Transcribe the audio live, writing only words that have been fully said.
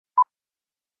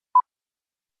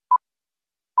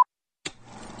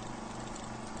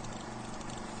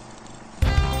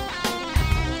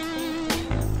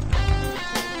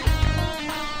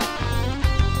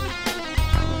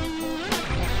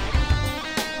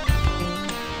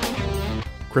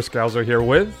Chris Galzo here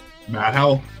with Matt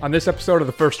Howell. On this episode of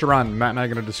The First Run, Matt and I are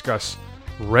going to discuss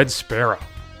Red Sparrow.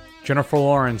 Jennifer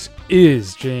Lawrence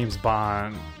is James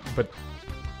Bond, but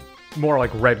more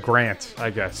like Red Grant,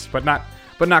 I guess. But not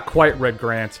quite Red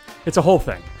Grant. It's a whole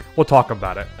thing. We'll talk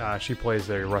about it. She plays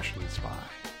a Russian spy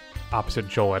opposite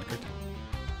Joel Edgerton.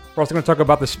 We're also going to talk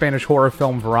about the Spanish horror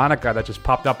film Veronica that just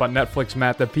popped up on Netflix,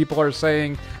 Matt, that people are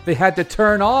saying they had to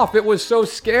turn off. It was so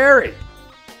scary.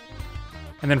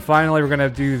 And then finally, we're going to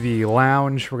do the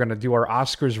lounge. We're going to do our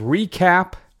Oscars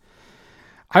recap.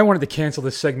 I wanted to cancel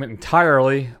this segment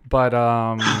entirely, but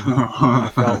I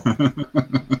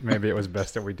felt maybe it was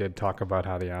best that we did talk about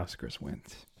how the Oscars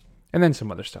went. And then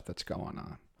some other stuff that's going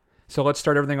on. So let's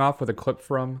start everything off with a clip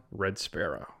from Red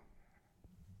Sparrow.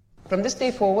 From this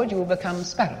day forward, you will become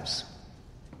sparrows.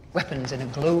 Weapons in a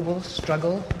global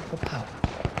struggle for power.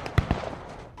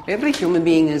 Every human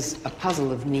being is a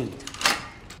puzzle of need.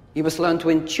 You must learn to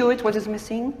intuit what is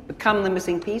missing, become the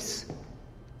missing piece,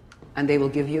 and they will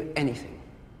give you anything.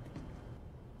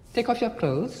 Take off your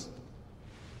clothes.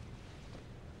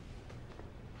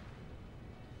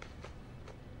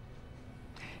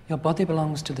 Your body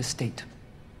belongs to the state.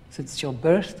 Since your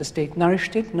birth, the state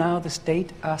nourished it. Now the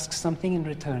state asks something in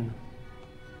return.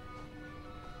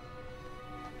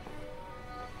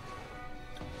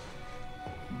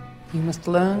 You must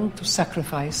learn to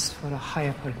sacrifice for a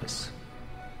higher purpose.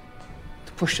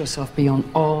 To push yourself beyond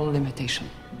all limitation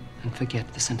and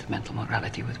forget the sentimental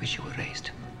morality with which you were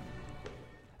raised.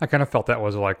 I kind of felt that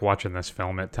was like watching this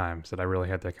film at times, that I really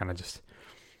had to kind of just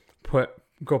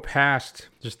go past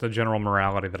just the general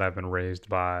morality that I've been raised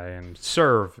by and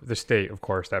serve the state, of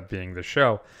course, that being the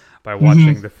show, by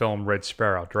watching the film Red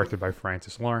Sparrow, directed by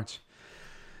Francis Lawrence.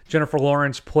 Jennifer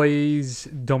Lawrence plays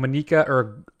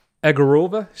Dominika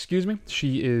Egorova,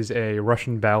 She is a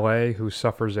Russian ballet who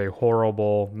suffers a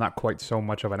horrible, not quite so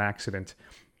much of an accident.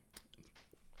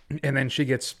 And then she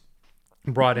gets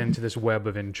brought into this web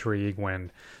of intrigue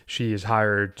when she is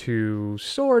hired to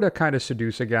sort of kind of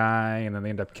seduce a guy, and then they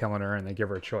end up killing her and they give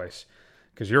her a choice.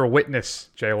 Because you're a witness,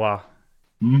 J-Law.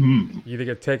 You either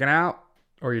get taken out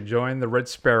or you join the Red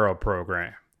Sparrow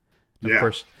program. Of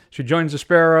course, she joins the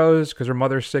Sparrows because her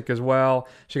mother's sick as well.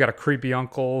 She got a creepy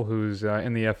uncle who's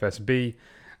in the FSB,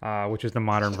 which is the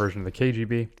modern version of the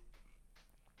KGB.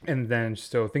 And then,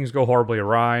 so things go horribly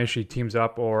awry. She teams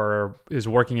up or is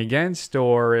working against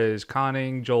or is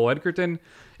conning Joel Edgerton.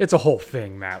 It's a whole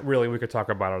thing, Matt. Really, we could talk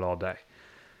about it all day.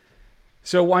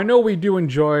 So I know we do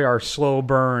enjoy our slow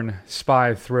burn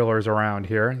spy thrillers around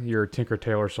here. Your Tinker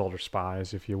Tailor Soldier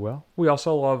spies, if you will. We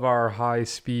also love our high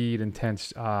speed,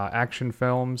 intense action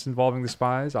films involving the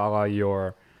spies, a la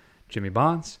your Jimmy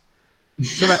Bonds.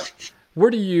 So Matt, where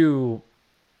do you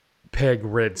peg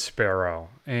Red Sparrow?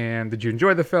 And did you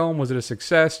enjoy the film? Was it a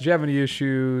success? Did you have any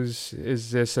issues?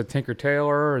 Is this a Tinker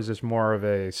Tailor? Or is this more of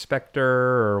a Spectre?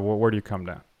 Or where do you come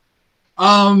down?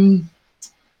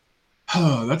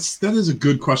 That is a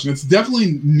good question. It's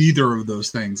definitely neither of those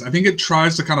things. I think it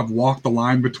tries to kind of walk the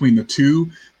line between the two,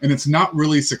 and it's not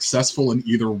really successful in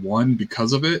either one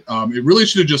because of it. It really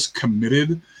should have just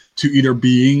committed to either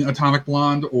being Atomic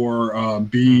Blonde or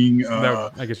being...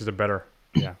 I guess it's a better...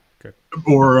 Yeah. Good.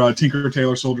 Or Tinker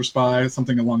Tailor Soldier Spy,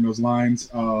 something along those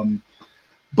lines.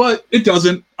 But it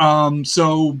doesn't.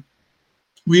 So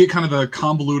we get kind of a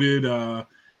convoluted,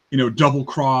 double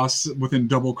cross within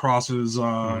double crosses,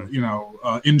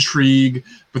 intrigue.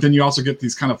 But then you also get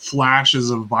these kind of flashes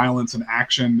of violence and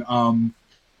action. And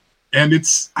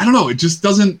it's, I don't know, it just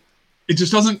doesn't,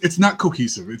 it's not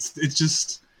cohesive. It's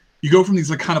just, you go from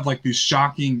these these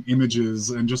shocking images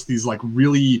and just these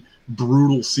really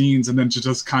brutal scenes, and then to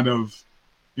just kind of,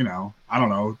 I don't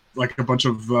know, like a bunch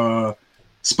of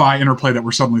spy interplay that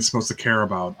we're suddenly supposed to care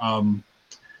about.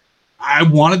 I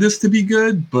wanted this to be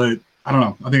good, but I don't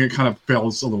know. I think it kind of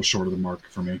falls a little short of the mark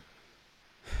for me.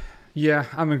 Yeah,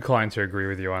 I'm inclined to agree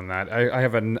with you on that. I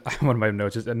have one of my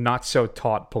notes is a not so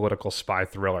taut political spy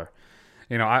thriller.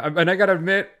 And I got to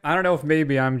admit, I don't know if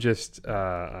maybe I'm just.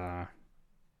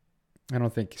 I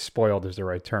don't think spoiled is the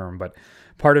right term, but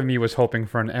part of me was hoping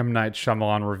for an M. Night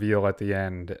Shyamalan reveal at the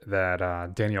end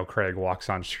that Daniel Craig walks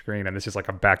on screen, and this is like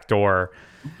a backdoor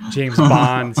James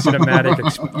Bond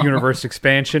cinematic universe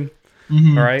expansion,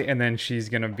 all right? And then she's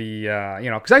going to be,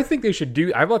 because I think they should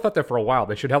do, I've thought that for a while,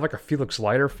 they should have like a Felix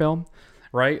Leiter film,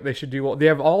 right? They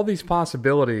have all these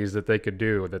possibilities that they could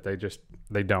do that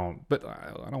they don't, but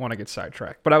I don't want to get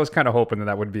sidetracked. But I was kind of hoping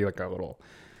that would be like a little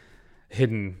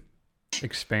hidden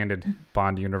expanded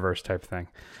Bond universe type thing.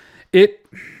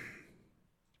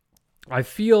 I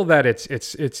feel that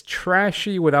it's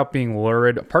trashy without being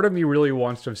lurid. Part of me really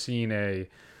wants to have seen a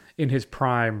in his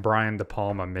prime Brian De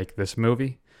Palma make this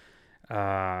movie.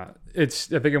 I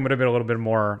think it would have been a little bit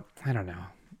more, I don't know,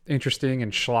 interesting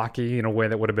and schlocky in a way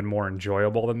that would have been more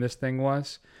enjoyable than this thing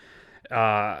was.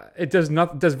 It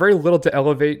does very little to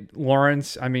elevate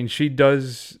Lawrence. I mean, she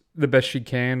does the best she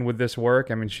can with this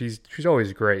work. I mean, she's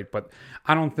always great, but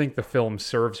I don't think the film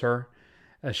serves her.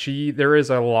 There is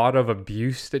a lot of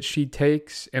abuse that she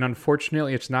takes, and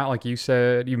unfortunately, it's not like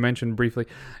you mentioned briefly.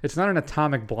 It's not an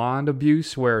Atomic Blonde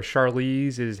abuse where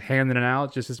Charlize is handing it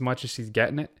out just as much as she's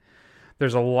getting it.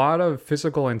 There's a lot of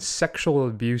physical and sexual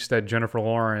abuse that Jennifer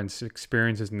Lawrence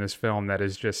experiences in this film that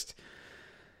is just,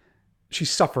 she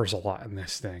suffers a lot in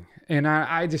this thing, and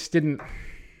I just didn't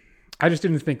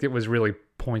think it was really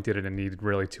pointed and it needed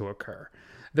really to occur.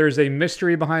 There's a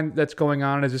mystery behind that's going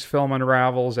on as this film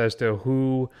unravels as to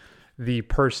who the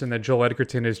person that Joel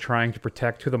Edgerton is trying to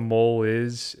protect, who the mole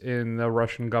is in the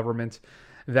Russian government.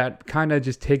 That kind of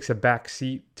just takes a back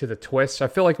seat to the twist. I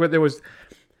feel like there was,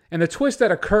 and the twist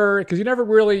that occurred, because you're never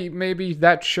really maybe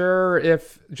that sure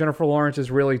if Jennifer Lawrence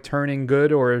is really turning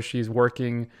good or if she's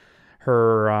working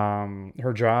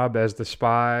her job as the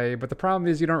spy. But the problem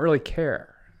is you don't really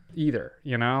care either.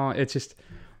 You know, it's just,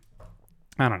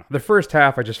 I don't know. The first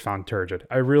half I just found turgid.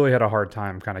 I really had a hard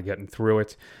time kind of getting through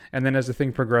it. And then as the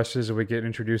thing progresses, we get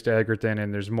introduced to Egerton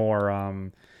and there's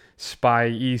more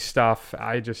spy-y stuff.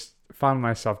 I just found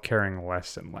myself caring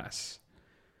less and less.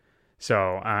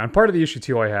 So, and part of the issue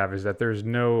too I have is that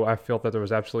I felt that there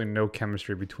was absolutely no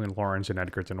chemistry between Lawrence and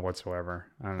Edgerton whatsoever.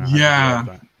 I don't know.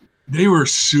 Yeah, they were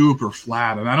super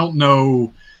flat, and I don't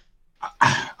know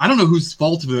whose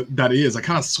fault that is. I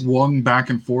kind of swung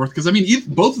back and forth because I mean,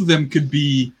 both of them could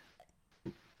be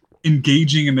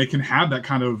engaging and they can have that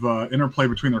kind of interplay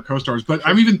between their co-stars. But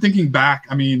I'm even thinking back.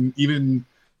 I mean, even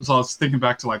as I was thinking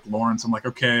back to like Lawrence, I'm like,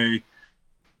 okay,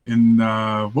 in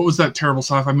what was that terrible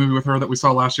sci-fi movie with her that we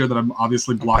saw last year that I'm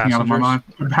obviously blocking out of my mind?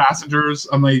 Passengers.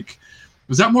 I'm like,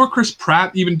 was that more Chris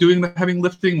Pratt even doing the heavy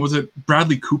lifting? Was it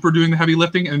Bradley Cooper doing the heavy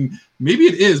lifting? And maybe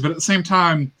it is, but at the same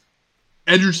time,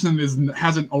 Edgerton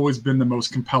hasn't always been the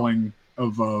most compelling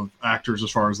of actors as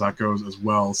far as that goes as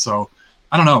well. So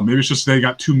I don't know. Maybe it's just they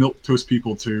got two milquetoast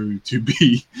people to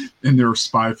be in their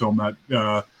spy film that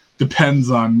depends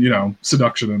on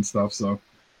seduction and stuff. So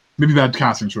maybe bad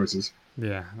casting choices.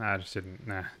 Yeah, I just didn't.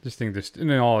 Just think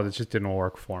all of it just didn't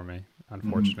work for me,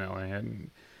 unfortunately. Mm-hmm.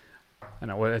 And I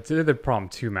know it's the problem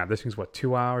too, Matt. This thing's what,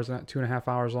 2 hours, 2.5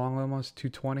 hours long, almost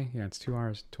 2:20. Yeah, it's 2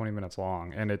 hours 20 minutes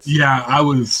long, and it's. Yeah, I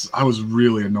was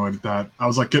really annoyed at that. I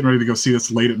was like getting ready to go see this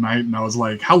late at night, and I was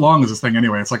like, "How long is this thing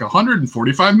anyway?" It's like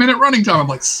 145-minute running time. I'm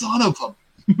like, son of a.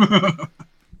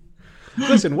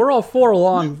 Listen, we're all for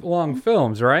long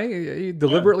films, right?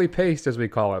 Deliberately paced, as we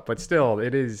call it, but still,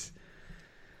 it's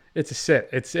a sit.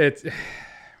 It's and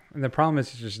the problem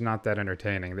is it's just not that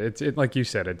entertaining. It like you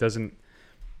said, it doesn't.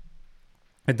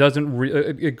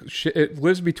 It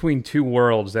lives between two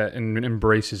worlds that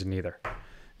embraces neither.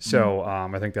 So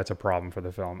I think that's a problem for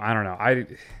the film. I don't know.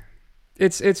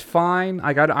 It's fine.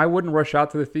 I wouldn't rush out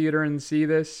to the theater and see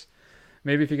this.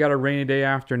 Maybe if you got a rainy day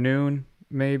afternoon,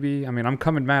 maybe. I mean, I'm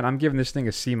giving this thing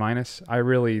a C-. I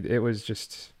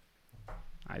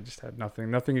just had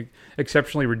nothing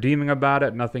exceptionally redeeming about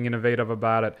it, nothing innovative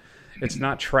about it. It's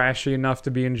not trashy enough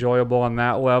to be enjoyable on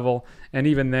that level, and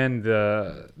even then,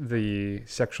 the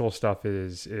sexual stuff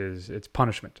is it's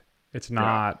punishment. It's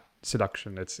not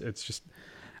seduction. It's just,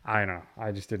 I don't know.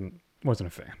 I just wasn't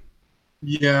a fan.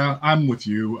 Yeah, I'm with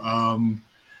you. I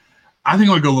think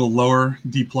I would go a little lower,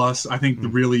 D+. I think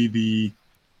the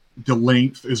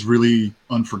length is really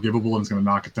unforgivable and it's going to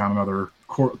knock it down another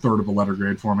third of a letter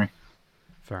grade for me.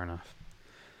 Fair enough.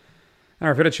 All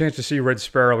right, if you had a chance to see Red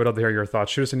Sparrow, we'd love to hear your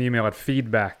thoughts. Shoot us an email at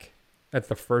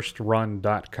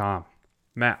feedback@thefirstrun.com.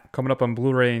 Matt, coming up on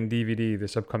Blu-ray and DVD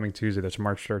this upcoming Tuesday, that's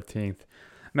March 13th.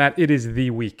 Matt, it is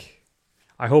the week.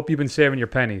 I hope you've been saving your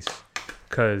pennies,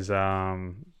 because,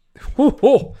 all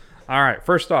right,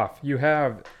 first off, you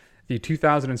have the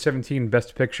 2017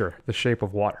 Best Picture, The Shape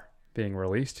of Water, being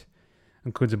released.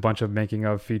 Includes a bunch of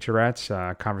making-of featurettes,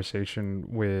 conversation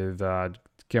with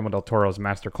Guillermo del Toro's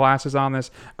master classes on this,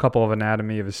 a couple of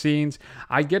anatomy of the scenes.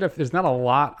 I get if there's not a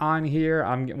lot on here.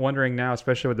 I'm wondering now,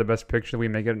 especially with the Best Picture, we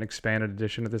may get an expanded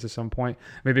edition of this at some point.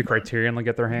 Maybe Criterion will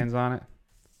get their hands on it.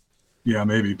 Yeah,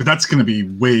 maybe. But that's going to be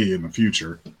way in the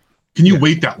future. Can you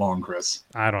wait that long, Chris?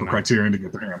 I don't know. For Criterion to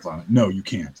get their hands on it. No, you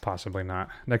can't. Possibly not.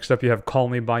 Next up, you have Call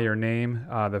Me By Your Name,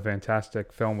 the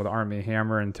fantastic film with Armie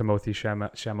Hammer and Timothée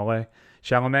Chalamet.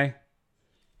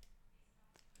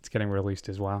 It's getting released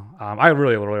as well. I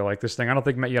really like this thing. I don't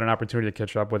think Matt, you had an opportunity to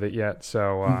catch up with it yet.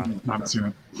 So I haven't seen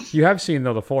it. You have seen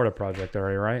though the Florida Project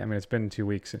already, right? I mean, it's been 2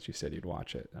 weeks since you said you'd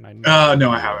watch it, and I know.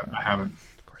 No, I haven't.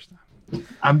 Of course not.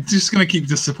 I'm just gonna keep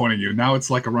disappointing you. Now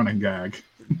it's like a running gag.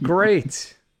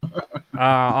 Great.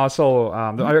 Also,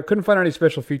 I couldn't find any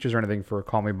special features or anything for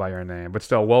Call Me by Your Name, but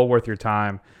still well worth your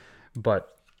time.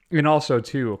 But and also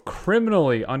too,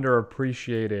 criminally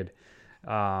underappreciated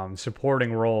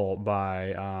supporting role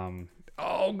by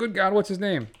oh good God, what's his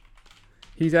name?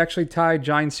 He's actually tied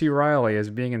John C. Reilly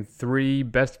as being in 3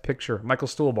 Best Picture. Michael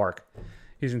Stuhlbarg.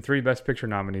 He's in 3 Best Picture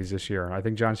nominees this year. I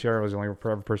think John C. Reilly was the only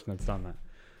person that's done that.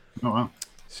 Oh wow.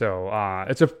 So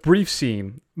it's a brief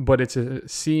scene, but it's a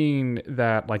scene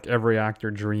that like every actor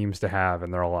dreams to have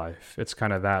in their life. It's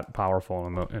kind of that powerful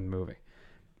in movie.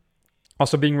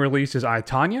 Also being released is I,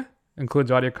 Tonya.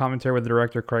 Includes audio commentary with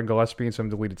director Craig Gillespie and some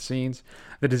deleted scenes.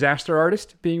 The Disaster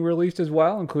Artist being released as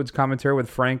well. Includes commentary with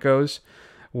Franco's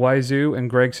Waizu and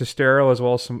Greg Sestero, as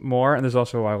well as some more. And there's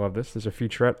also, I love this, there's a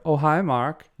featurette, Oh Hi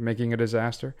Mark, making a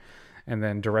disaster. And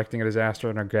then directing a disaster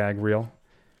and a gag reel.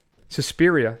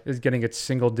 Suspiria is getting its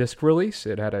single disc release.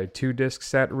 It had a 2-disc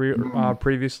set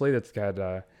previously that's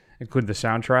got included the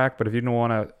soundtrack. But if you don't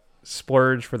want to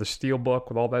splurge for the steelbook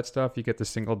with all that stuff, you get the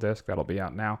single disc. That'll be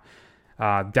out now.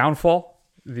 Downfall,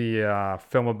 the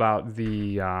film about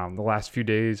the last few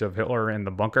days of Hitler in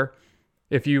the bunker.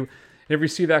 If you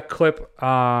see that clip,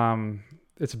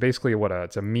 it's basically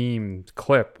it's a meme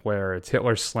clip where it's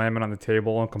Hitler slamming on the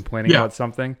table and complaining about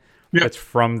something. Yeah. It's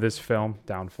from this film,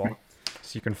 Downfall.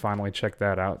 So you can finally check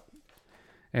that out.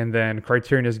 And then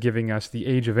Criterion is giving us The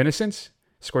Age of Innocence.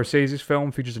 Scorsese's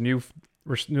film features a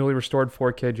newly restored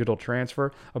 4K digital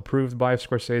transfer approved by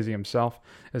Scorsese himself,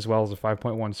 as well as a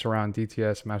 5.1 surround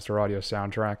DTS master audio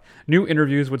soundtrack. New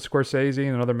interviews with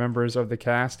Scorsese and other members of the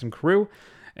cast and crew.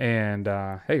 And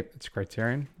hey, it's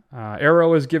Criterion.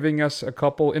 Arrow is giving us a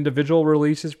couple individual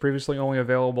releases previously only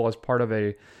available as part of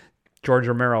a George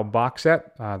Romero box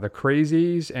set. The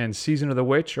Crazies and Season of the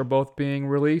Witch are both being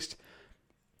released.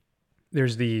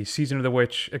 There's the Season of the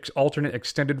Witch alternate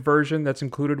extended version that's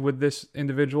included with this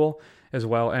individual as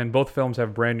well. And both films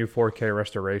have brand new 4K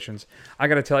restorations. I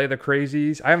got to tell you, The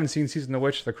Crazies, I haven't seen Season of the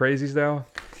Witch. The Crazies, though,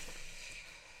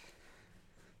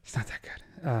 it's not that good.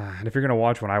 And if you're going to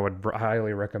watch one, I would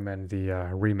highly recommend the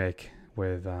remake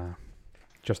with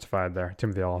Justified there,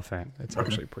 Timothy Olyphant. It's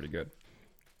actually pretty good.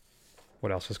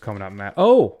 What else is coming up, Matt?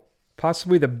 Oh,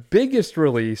 possibly the biggest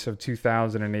release of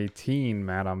 2018,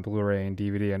 Matt, on Blu-ray and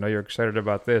DVD. I know you're excited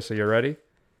about this. Are you ready?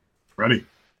 Ready.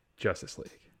 Justice League.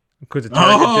 Includes a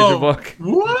digital book.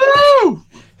 Woo!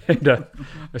 And a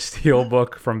steel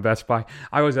book from Best Buy.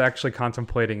 I was actually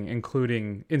contemplating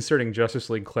inserting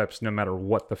Justice League clips no matter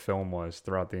what the film was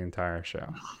throughout the entire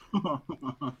show.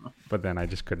 But then I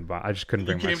just couldn't bring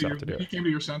myself to do it. You came to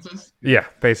your senses? Yeah,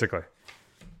 basically.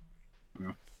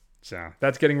 Yeah. So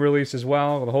that's getting released as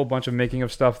well with a whole bunch of making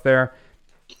of stuff there.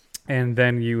 And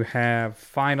then you have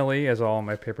finally, as all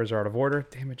my papers are out of order.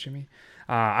 Damn it, Jimmy.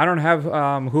 I don't have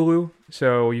Hulu,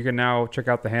 so you can now check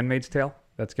out The Handmaid's Tale.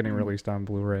 That's getting released on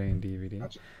Blu-ray and DVD.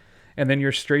 Gotcha. And then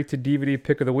your straight to DVD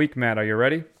pick of the week, Matt. Are you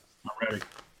ready? I'm ready.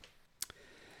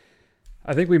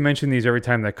 I think we mention these every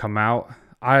time they come out.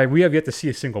 We have yet to see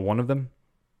a single one of them.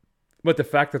 But the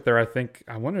fact that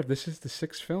I wonder if this is the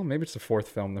 6th film. Maybe it's the 4th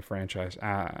film in the franchise.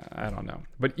 I don't know.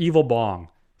 But Evil Bong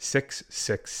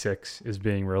 666 is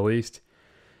being released.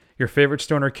 Your favorite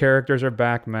stoner characters are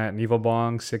back, Matt, and Evil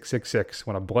Bong 666.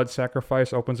 When a blood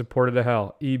sacrifice opens a portal to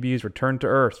hell, EB's return to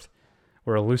Earth,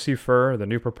 where Lucy Fur, the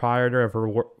new proprietor of her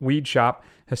weed shop,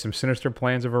 has some sinister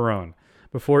plans of her own.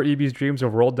 Before EB's dreams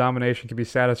of world domination can be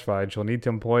satisfied, she'll need to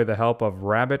employ the help of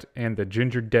Rabbit and the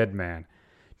Ginger Dead Man.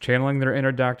 Channeling their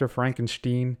inner Dr.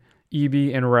 Frankenstein,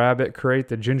 EB and Rabbit create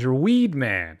the Ginger Weed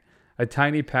Man, a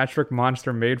tiny patchwork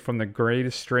monster made from the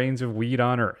greatest strains of weed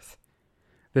on Earth.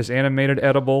 This animated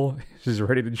edible is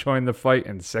ready to join the fight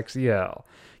in sexy hell.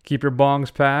 Keep your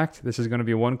bongs packed. This is going to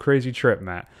be one crazy trip,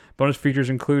 Matt. Bonus features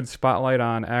include spotlight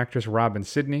on actress Robin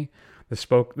Sidney, the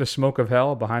smoke of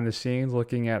hell behind the scenes,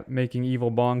 looking at making Evil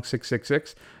Bong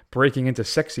 666, breaking into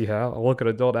sexy hell, a look at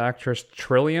adult actress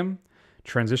Trillium,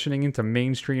 transitioning into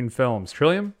mainstream films.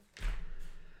 Trillium?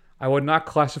 I would not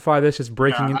classify this as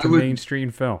breaking into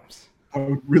mainstream films. I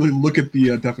would really look at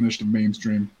the definition of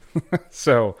mainstream.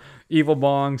 So, Evil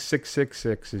Bong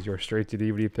 666 is your straight to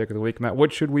DVD pick of the week, Matt.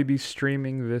 What should we be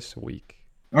streaming this week?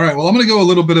 All right. Well, I'm going to go a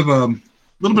little bit of a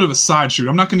side shoot.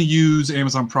 I'm not going to use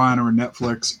Amazon Prime or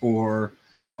Netflix or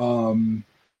Hulu.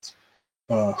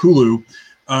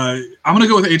 I'm going to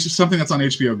go with something that's on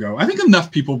HBO Go. I think enough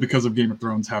people, because of Game of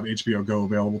Thrones, have HBO Go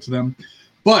available to them.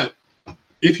 But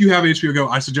if you have HBO Go,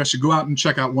 I suggest you go out and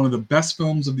check out one of the best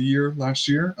films of the year last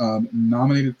year,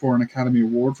 nominated for an Academy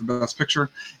Award for Best Picture.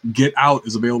 Get Out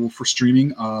is available for streaming.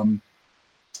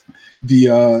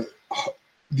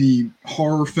 The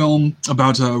horror film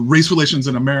about race relations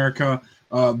in America,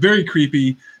 very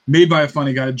creepy, made by a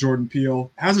funny guy, Jordan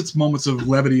Peele. Has its moments of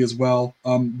levity as well.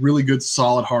 Really good,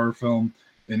 solid horror film.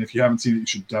 And if you haven't seen it, you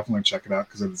should definitely check it out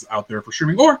because it's out there for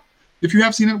streaming. Or if you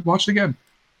have seen it, watch it again.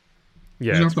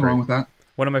 Yeah, there's nothing wrong with that.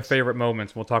 One of my favorite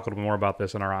moments, we'll talk a little more about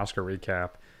this in our Oscar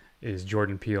recap, is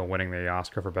Jordan Peele winning the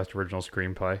Oscar for Best Original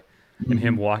Screenplay. And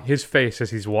his face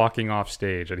as he's walking off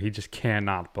stage, and he just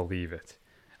cannot believe it.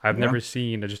 I've never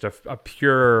seen just a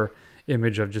pure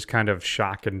image of just kind of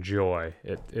shock and joy.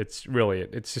 It's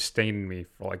sustained me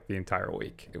for like the entire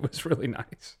week. It was really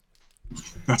nice.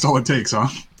 That's all it takes, huh?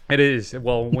 It is.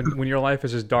 Well, when your life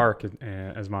is as dark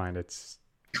as mine, it's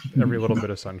every little bit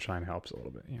of sunshine helps a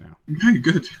little bit, you know. Okay,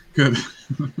 good.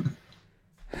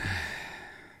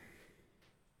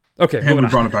 Okay, and we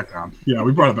brought it back down. Yeah,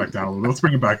 we brought it back down a little bit. Let's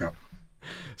bring it back up.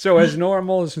 So as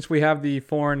normal, since we have the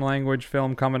foreign language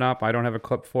film coming up, I don't have a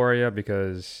clip for you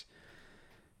because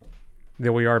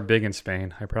we are big in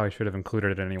Spain. I probably should have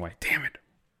included it anyway. Damn it.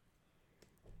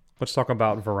 Let's talk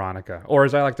about Veronica, or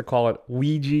as I like to call it,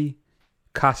 Ouija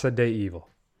Casa de Evil.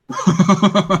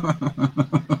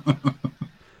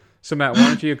 So Matt, why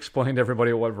don't you explain to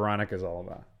everybody what Veronica is all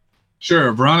about?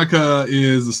 Sure. Veronica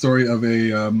is the story of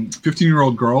a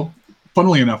 15-year-old girl,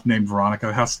 funnily enough named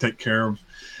Veronica, has to take care of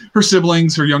her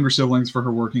siblings, her younger siblings, for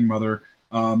her working mother,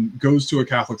 goes to a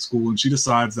Catholic school, and she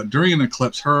decides that during an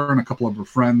eclipse, her and a couple of her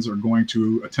friends are going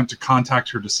to attempt to contact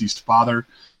her deceased father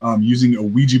using a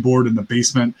Ouija board in the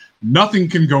basement. Nothing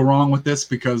can go wrong with this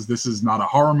because this is not a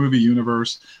horror movie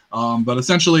universe, but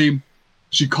essentially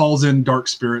she calls in dark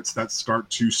spirits that start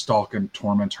to stalk and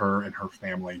torment her and her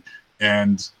family,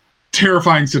 and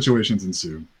terrifying situations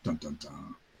ensue. Dun, dun,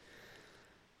 dun.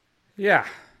 Yeah.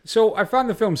 So I found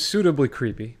the film suitably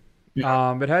creepy.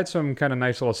 Yeah. It had some kind of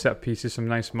nice little set pieces, some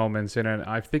nice moments in it.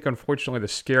 I think, unfortunately, the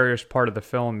scariest part of the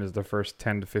film is the first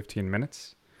 10 to 15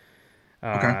 minutes.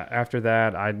 Okay. After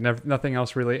that, nothing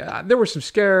else really. There were some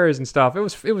scares and stuff. It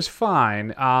was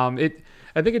fine.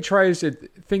 I think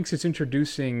it thinks it's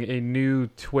introducing a new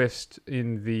twist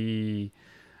in the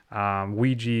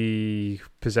Ouija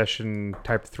possession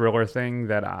type thriller thing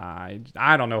that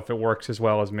I don't know if it works as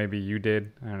well as maybe you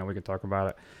did. I don't know. We could talk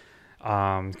about it.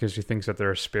 Because she thinks that there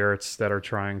are spirits that are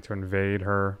trying to invade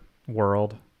her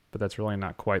world, but that's really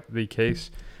not quite the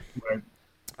case. Right.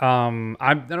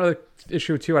 Another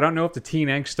issue too. I don't know if the teen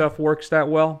angst stuff works that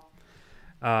well.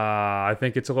 I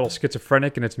think it's a little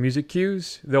schizophrenic in its music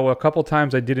cues, though a couple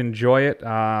times I did enjoy it,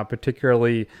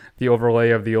 particularly the overlay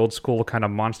of the old school kind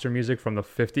of monster music from the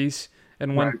 50s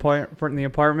in one point in the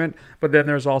apartment. But then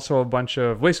there's also a bunch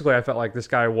of, basically I felt like this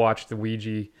guy watched the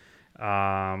Ouija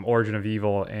Origin of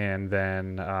Evil and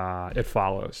then It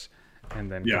Follows,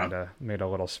 and then kind of made a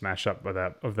little smash up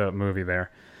of that movie there.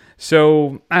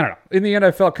 So, I don't know. In the end,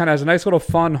 I felt kind of as a nice little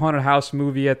fun haunted house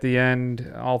movie at the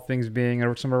end, all things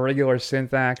being some irregular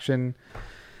synth action.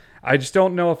 I just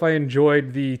don't know if I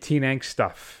enjoyed the teen angst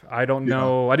stuff. I don't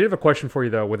know. I did have a question for you,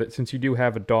 though, with it, since you do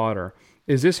have a daughter.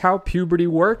 Is this how puberty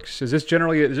works? Is this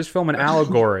film an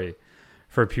allegory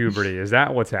for puberty? Is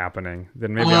that what's happening?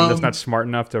 Then maybe I'm just not smart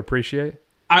enough to appreciate?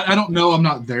 I don't know. I'm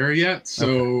not there yet.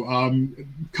 So,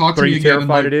 talk to Are me you again.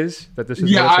 terrified it is? That this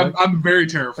is Yeah, what it's like? I'm very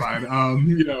terrified.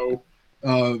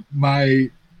 My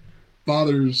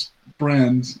father's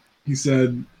friend, he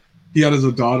said he had as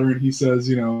a daughter, and he says,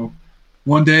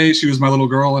 one day she was my little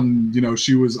girl, and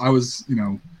I was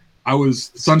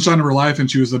the sunshine of her life, and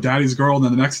she was a daddy's girl. And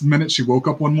then the next minute she woke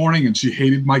up one morning and she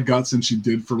hated my guts, and she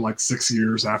did for like 6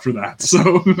 years after that.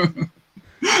 So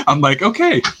I'm like,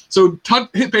 okay, so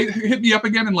hit me up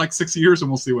again in like 6 years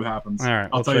and we'll see what happens. All right,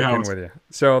 I'll tell you how with you.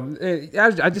 So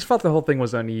I just felt the whole thing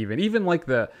was uneven. Even like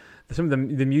some of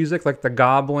the music, like the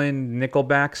Goblin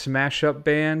Nickelback smash up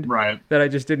band, right? That I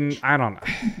just didn't. I don't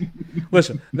know.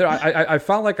 Listen, I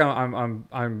felt like I'm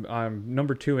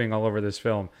number twoing all over this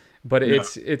film, but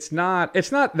it's not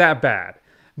that bad.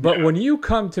 But when you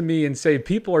come to me and say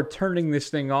people are turning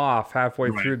this thing off halfway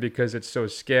through because it's so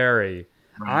scary,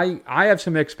 I have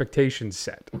some expectations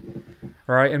set.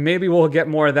 All right, and maybe we'll get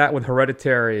more of that with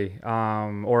Hereditary,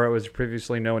 or it was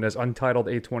previously known as Untitled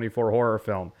A24 horror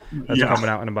film that's coming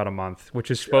out in about a month, which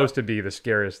is supposed to be the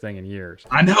scariest thing in years.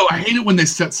 I know. I hate it when they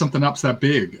set something up that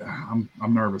big. I'm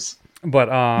nervous. But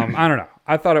I don't know.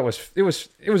 I thought it was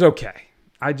okay.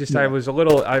 I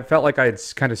felt like I had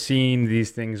kind of seen these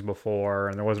things before,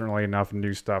 and there wasn't really enough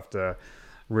new stuff to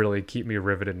really keep me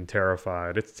riveted and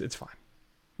terrified. It's fine.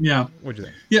 Yeah. What'd you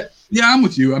think? Yeah, I'm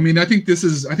with you. I mean, I think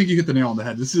you hit the nail on the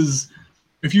head. This is,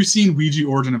 if you've seen Ouija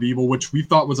Origin of Evil, which we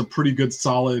thought was a pretty good,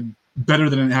 solid, better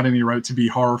than it had any right to be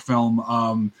horror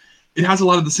film. It has a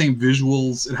lot of the same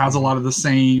visuals. It has a lot of the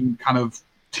same kind of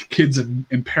kids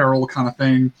in peril kind of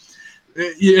thing.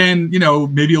 And,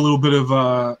 maybe a little bit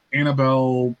of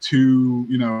Annabelle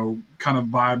 2, kind of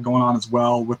vibe going on as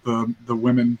well with the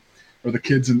women or the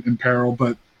kids in peril.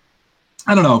 But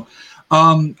I don't know.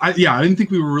 I didn't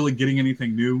think we were really getting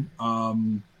anything new.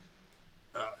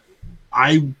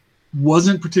 I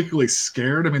wasn't particularly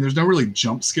scared. I mean, there's no really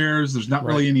jump scares. There's not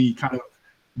really any kind of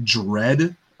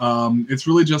dread. It's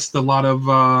really just a lot of,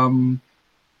 I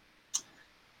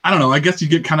don't know. I guess you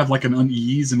get kind of like an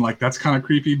unease and like that's kind of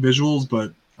creepy visuals,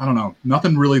 but I don't know.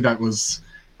 Nothing really that was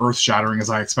earth shattering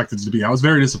as I expected it to be. I was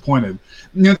very disappointed.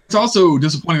 It's also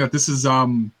disappointing that this is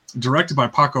directed by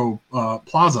Paco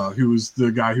Plaza, who's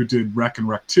the guy who did Rec and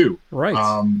Rec 2.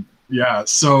 Right. Yeah.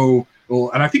 So,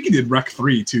 and I think he did Rec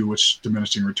 3 too, which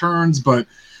diminishing returns, but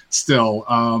still,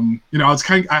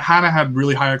 I had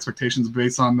really high expectations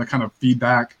based on the kind of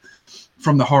feedback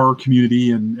from the horror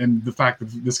community and the fact that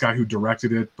this guy who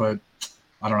directed it, but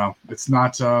I don't know. It's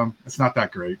not that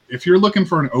great. If you're looking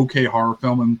for an okay horror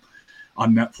film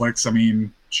on Netflix, I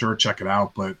mean, sure, check it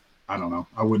out, but I don't know.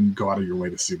 I wouldn't go out of your way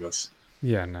to see this.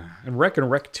 Yeah, no. And Rec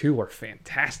 2 are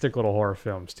fantastic little horror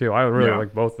films, too. I really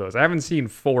like both those. I haven't seen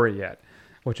 4 yet,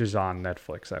 which is on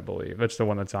Netflix, I believe. That's the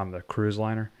one that's on the cruise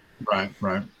liner. Right.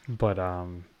 But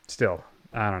still,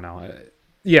 I don't know.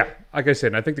 Yeah, like I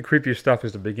said, I think the creepiest stuff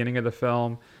is the beginning of the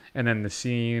film, and then the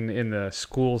scene in the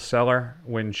school cellar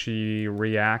when she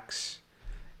reacts,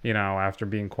 after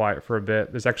being quiet for a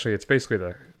bit. It's basically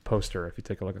the poster. If you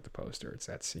take a look at the poster, it's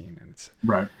that scene, and it's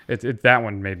right. That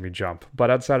one made me jump.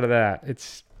 But outside of that,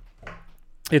 it's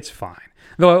fine.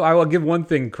 Though I will give one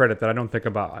thing credit that I don't think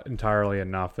about entirely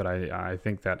enough. That I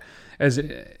think that as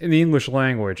in the English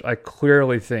language, I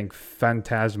clearly think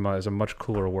phantasma is a much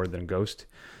cooler word than ghost.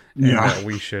 And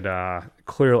we should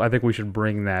clearly. I think we should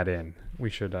bring that in. We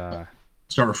should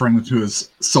start referring to as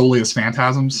solely as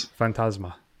phantasms.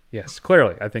 Phantasma. Yes,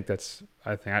 clearly. I think it's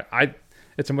a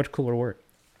much cooler word.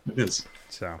 It is.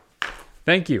 So,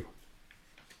 thank you,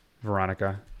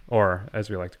 Veronica, or as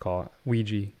we like to call it,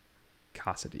 Ouija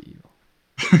Casa de Evil.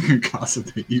 Casa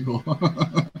de Evil.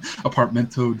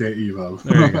 Apartamento de Evil.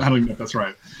 There you go. I don't even know if that's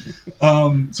right.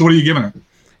 So what are you giving it?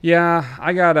 Yeah,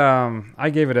 I got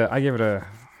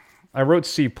I wrote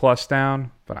C+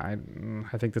 down, but I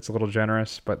think that's a little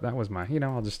generous, but that was my,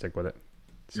 I'll just stick with it.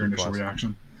 Your initial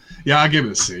reaction. Yeah, I gave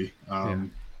it a C.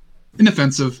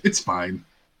 Inoffensive, it's fine,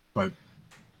 but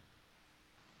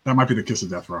that might be the kiss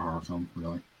of death for a horror film,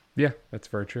 really. Yeah, that's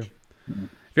very true. Mm-hmm.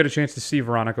 If you had a chance to see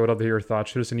Veronica, I would love to hear your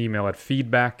thoughts. Shoot us an email at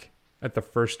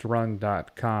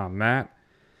feedback@thefirstrun.com. Matt,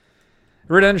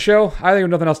 we're done the show. I think we have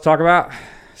nothing else to talk about.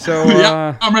 So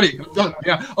yeah, I'm ready. I'm done.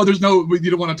 Yeah. Oh, you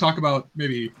don't want to talk about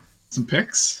maybe some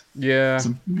picks? Yeah.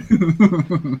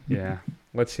 Yeah.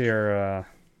 Let's hear.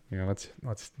 Let's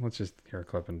just hear a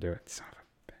clip and do it. Son of a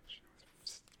bitch.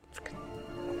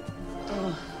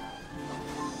 Oh,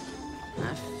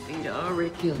 my feet already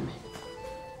killing me.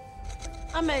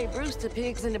 I made Brewster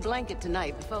pigs in the blanket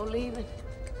tonight before leaving.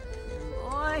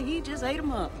 Boy, he just ate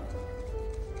them up.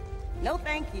 No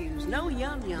thank yous, no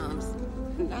yum yums,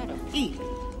 not a peep.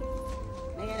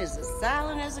 Man is as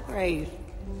silent as a grave.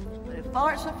 But if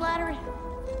farts are flattery,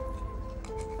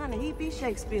 honey, he be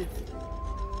Shakespeare.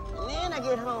 And then I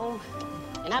get home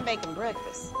and I make him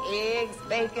breakfast. Eggs,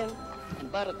 bacon, and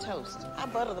butter toast. I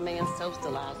butter the man's toast,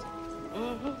 Elijah.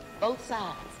 Both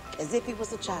sides, as if he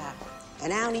was a child.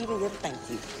 And I don't even get a thank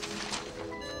you.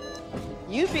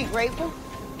 You'd be grateful,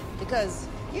 because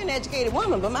you're an educated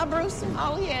woman, but my Bruce,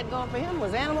 all he had going for him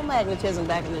was animal magnetism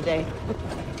back in the day.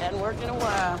 Hadn't worked in a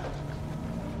while.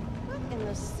 What in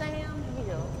the Sam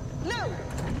Hill? Lou,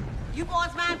 you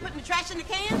boys mind putting the trash in the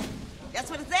can? That's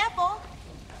what it's there for.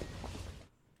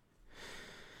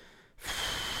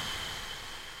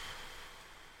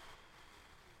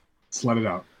 Just let it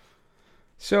out.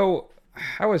 So,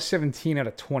 I was 17 out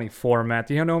of 24, Matt.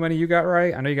 Do you know how many you got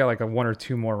right? I know you got like a 1 or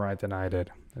 2 more right than I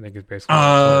did. I think it's basically.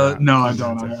 No, I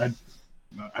don't.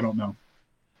 I don't know.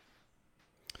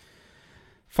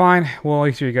 Fine. Well,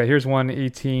 here's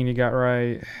 118 you got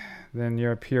right. Then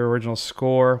you're up here, original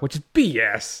score, which is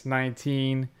BS,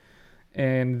 19.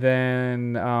 And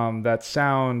then that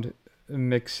sound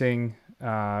mixing,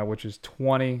 which is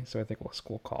 20. So I think we'll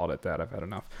call it that. I've had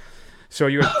enough. So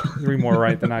you had 3 more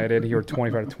right than I did. You were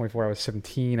 25 out of 24. I was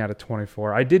 17 out of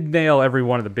 24. I did nail every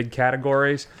one of the big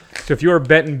categories. So if you were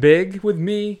betting big with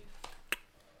me,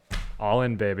 all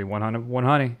in, baby. 100, 1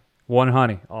 honey,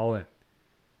 all in.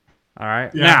 All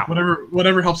right. Yeah, Now,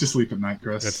 whatever helps you sleep at night,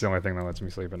 Chris. that's the only thing that lets me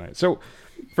sleep at night. So,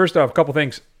 first off, a couple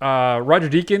things. Roger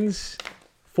Deakins,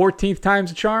 14th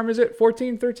time's a charm, is it?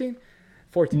 14, 13?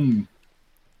 14.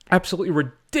 Absolutely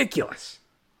ridiculous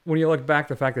when you look back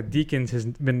the fact that Deakins has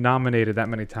been nominated that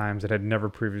many times that had never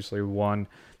previously won.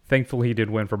 Thankfully, he did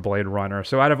win for Blade Runner.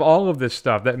 So out of all of this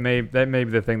stuff, that may be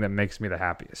the thing that makes me the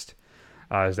happiest,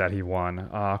 is that he won.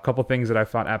 A couple things that I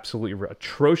found absolutely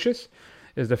atrocious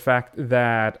is the fact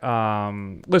that,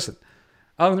 listen,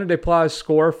 Alexandre Desplat's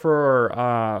score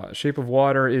for Shape of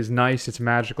Water is nice, it's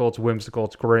magical, it's whimsical,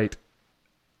 it's great.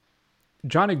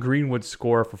 Johnny Greenwood's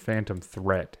score for Phantom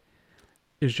Thread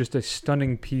is just a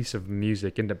stunning piece of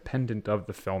music independent of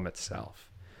the film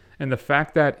itself. And the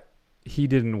fact that he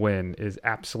didn't win is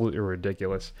absolutely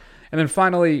ridiculous. And then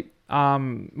finally,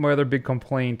 my other big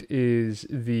complaint is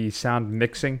the sound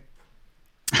mixing.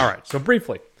 All right, so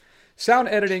briefly, sound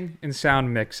editing and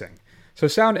sound mixing. So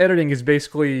sound editing is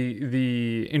basically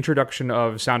the introduction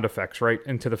of sound effects, right,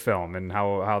 into the film and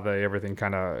how everything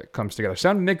kind of comes together.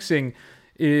 Sound mixing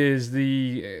is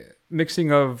the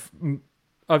mixing of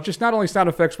just not only sound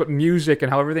effects but music and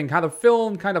how the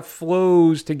film kind of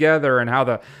flows together and how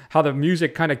the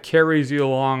music kind of carries you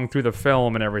along through the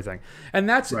film and everything. And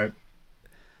that's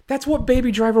what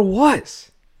Baby Driver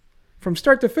was. From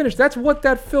start to finish, that's what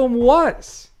that film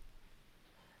was.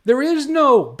 There is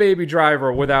no Baby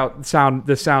Driver without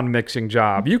the sound mixing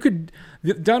job. You could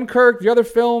Dunkirk, the other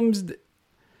films,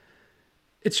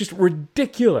 it's just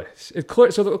ridiculous.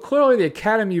 So clearly the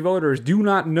Academy voters do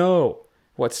not know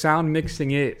what sound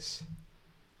mixing is.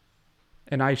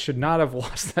 And I should not have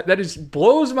lost that. That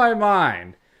blows my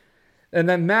mind. And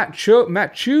then Matt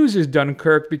chooses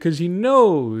Dunkirk because he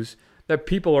knows that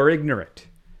people are ignorant.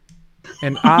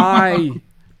 And I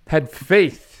had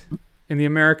faith in the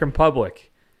American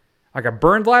public. I got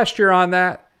burned last year on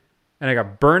that, and I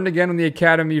got burned again in the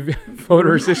Academy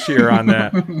voters this year on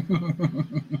that.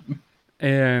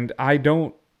 And I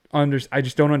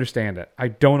just don't understand it. I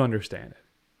don't understand it.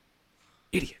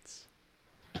 Idiots.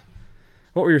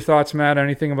 What were your thoughts, Matt?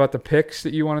 Anything about the picks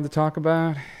that you wanted to talk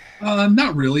about?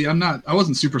 Not really. I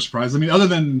wasn't super surprised. I mean, other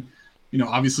than,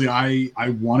 obviously I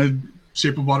wanted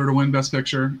Shape of Water to win Best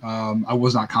Picture. I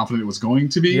was not confident it was going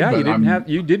to be. Yeah, but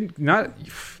you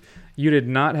did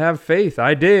not have faith.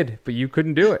 I did, but you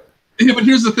couldn't do it. Yeah, but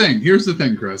here's the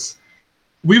thing, Chris.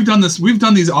 We've done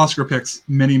these Oscar picks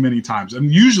many, many times.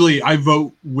 And usually I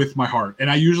vote with my heart, and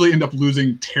I usually end up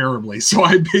losing terribly. So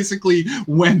I basically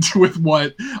went with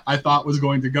what I thought was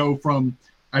going to go from,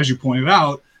 as you pointed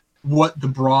out, what the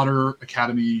broader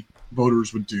Academy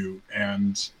voters would do.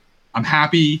 And I'm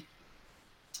happy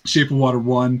Shape of Water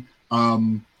won.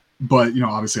 But,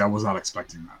 obviously I was not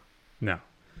expecting that. No.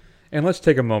 And let's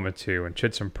take a moment, too, and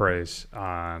chit some praise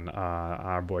on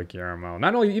our boy Guillermo.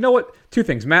 Not only, you know what? Two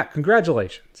things. Matt,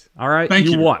 congratulations. All right? Thank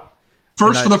you. You won.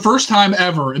 For the first time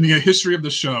ever in the history of the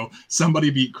show, somebody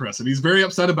beat Chris. And he's very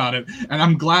upset about it. And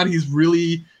I'm glad he's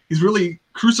really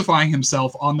crucifying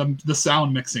himself on the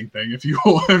sound mixing thing, if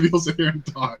you'll sit here and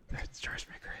talk. That drives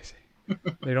me crazy.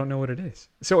 They don't know what it is.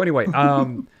 So anyway,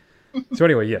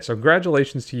 yeah. So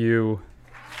congratulations to you.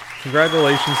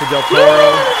 Congratulations to Del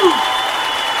Toro.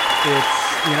 It's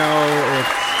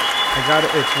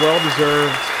well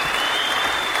deserved.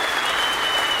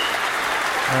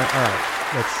 All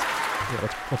right,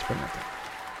 let's bring that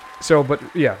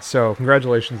down. So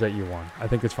congratulations that you won. I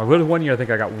think it's fine. There was 1 year I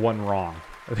think I got one wrong.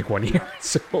 I think 1 year,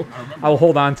 so I'll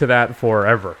hold on to that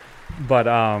forever. But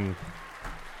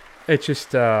it's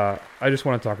just I just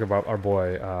want to talk about our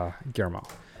boy Guillermo.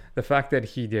 The fact that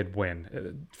he did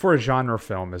win for a genre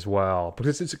film as well,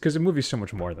 because the movie's so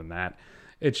much more than that.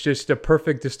 It's just a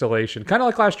perfect distillation. Kind of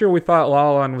like last year we thought La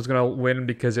La Land was going to win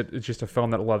because it's just a film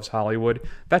that loves Hollywood.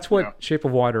 That's what Shape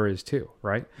of Water is too,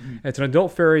 right? Mm-hmm. It's an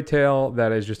adult fairy tale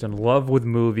that is just in love with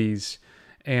movies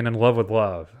and in love with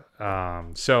love.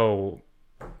 So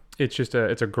it's just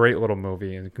it's a great little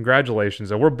movie. And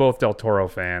congratulations. We're both Del Toro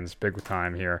fans, big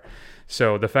time here.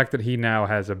 So the fact that he now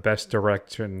has a Best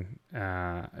Direction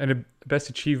and a Best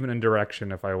Achievement in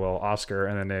Direction, if I will, Oscar,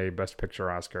 and then a Best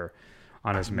Picture Oscar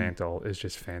on his mantle is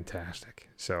just fantastic.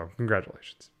 So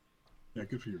congratulations. Yeah,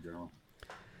 good for you, girl.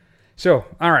 So,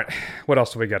 all right, what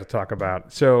else do we got to talk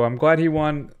about? So I'm glad he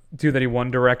won. That he won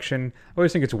direction. I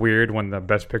always think it's weird when the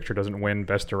Best Picture doesn't win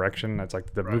Best Direction. That's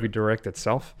like the movie direct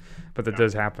itself, but that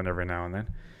does happen every now and then.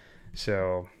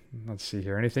 So let's see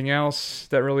here. Anything else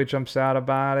that really jumps out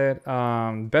about it?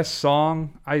 Best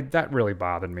song. That really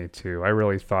bothered me too. I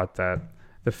really thought that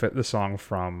the song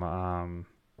from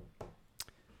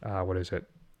what is it?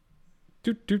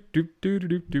 Doop doop doop doop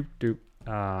doop doop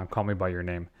doop. Call Me by Your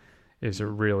Name is a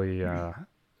really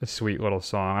a sweet little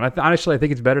song. And honestly, I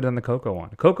think it's better than the Coco one.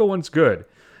 Coco one's good.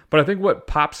 But I think what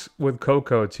pops with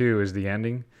Coco, too, is the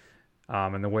ending.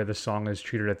 And the way the song is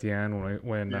treated at the end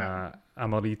when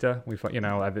Amarita,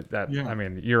 I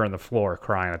mean, you're on the floor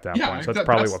crying at that point. So that's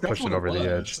probably what pushed it over the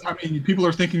edge. I mean, people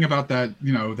are thinking about that,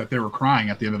 that they were crying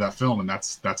at the end of that film, and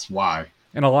that's why.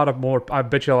 And I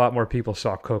bet you a lot more people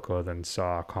saw Coco than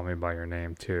saw Call Me By Your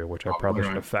Name, too, which I probably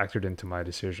should have factored into my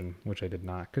decision, which I did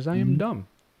not, because I am dumb.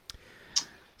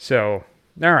 So,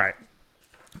 all right.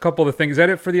 A couple of things. Is that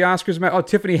it for the Oscars, Matt? Oh,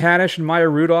 Tiffany Haddish and Maya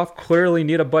Rudolph clearly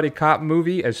need a buddy cop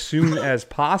movie as soon as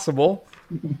possible.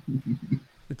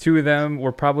 The two of them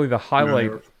were probably the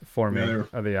highlight for me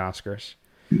of the Oscars.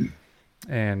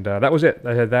 And that was it.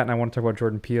 I had that, and I want to talk about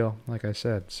Jordan Peele, like I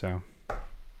said. So,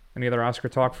 any other Oscar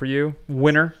talk for you?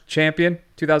 Winner, champion,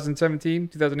 2017,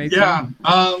 2018? Yeah.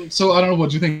 So, I don't know. What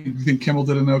do you think? Do you think Kimmel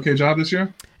did an okay job this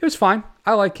year? It was fine.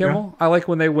 I like Kimmel. Yeah. I like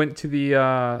when they went to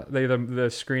the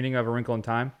screening of A Wrinkle in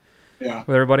Time. Yeah.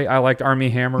 With everybody. I liked Armie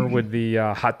Hammer with the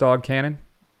hot dog cannon.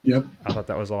 Yep. I thought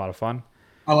that was a lot of fun.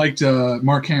 I liked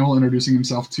Mark Hamill introducing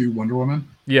himself to Wonder Woman.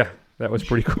 Yeah, that was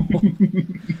pretty cool.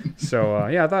 So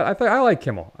I like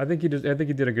Kimmel. I think he did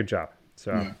a good job.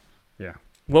 So yeah.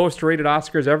 Lowest rated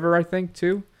Oscars ever, I think,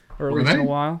 too, or at least in a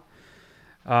while.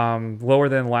 Lower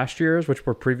than last year's, which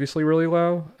were previously really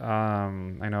low.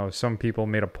 I know some people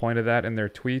made a point of that in their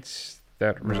tweets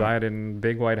that reside in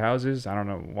big white houses. I don't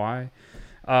know why.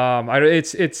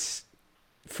 It's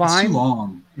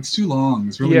fine. It's too long.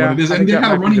 It's really what it is. And they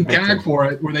had a running gag for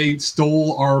it where they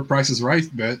stole our Price is Right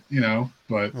bit,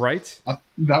 but right.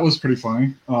 That was pretty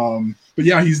funny. But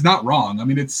yeah, he's not wrong. I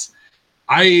mean,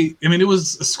 it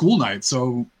was a school night,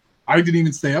 so I didn't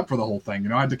even stay up for the whole thing.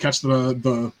 I had to catch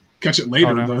catch it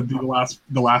later, the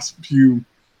last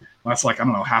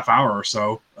half hour or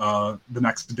so the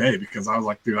next day, because I was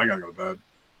like, dude, I gotta go to bed.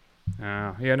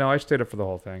 I stayed up for the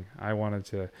whole thing. I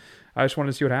just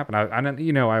wanted to see what happened.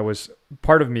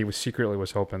 Part of me was secretly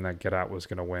hoping that Get Out was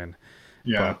going to win.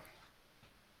 Yeah. But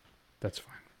that's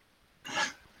fine.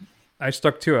 I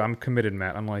stuck to it. I'm committed,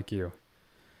 Matt, unlike you.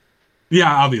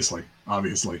 Yeah, obviously.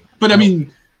 But I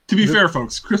mean, to be fair,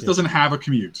 folks, Chris doesn't have a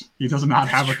commute. He does not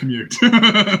have a commute.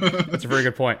 That's a very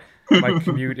good point. My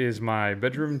commute is my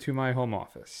bedroom to my home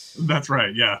office. That's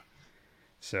right. Yeah.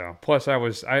 So plus I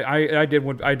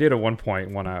did at one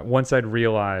point once I'd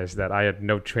realized that I had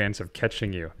no chance of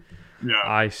catching you. Yeah.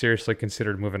 I seriously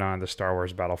considered moving on to Star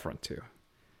Wars Battlefront 2.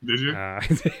 Did you? I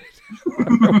did.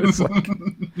 I was like,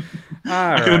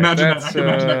 I can imagine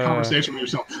that conversation with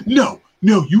yourself. No,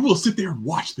 you will sit there and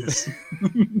watch this.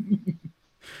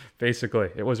 Basically,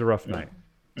 it was a rough night.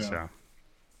 Yeah. So,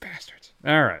 bastards.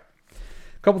 All right.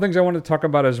 A couple things I wanted to talk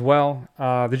about as well.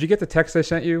 Did you get the text I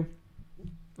sent you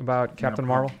about Captain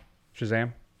Marvel,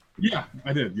 Shazam? Yeah,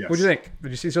 I did. Yes. What do you think?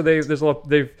 Did you see? So they've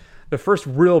the first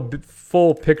real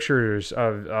full pictures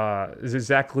of is it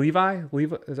Zach Levi?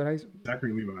 Is that how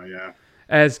Zachary Levi? Yeah.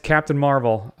 As Captain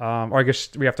Marvel, or I guess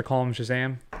we have to call him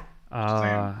Shazam.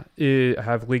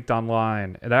 Have leaked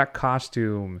online. That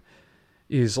costume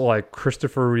is like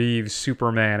Christopher Reeve's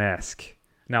Superman-esque.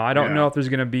 Now I don't know if there's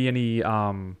going to be any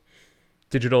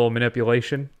digital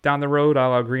manipulation down the road a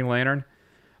la Green Lantern.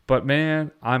 But,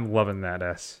 man, I'm loving that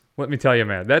S. Let me tell you,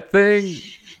 man. That thing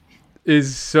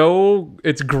is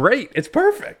it's great. It's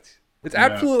perfect. It's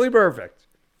absolutely perfect.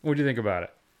 What do you think about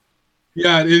it?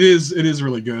 Yeah, it is. It is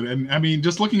really good. And, I mean,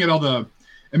 just looking at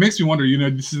it makes me wonder,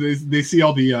 they see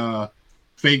all the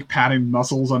fake padding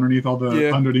muscles underneath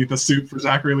underneath the suit for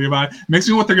Zachary Levi. It makes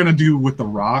me what they're going to do with The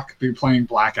Rock playing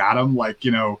Black Adam. Like,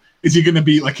 is he going to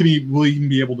be, like, will he even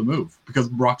be able to move? Because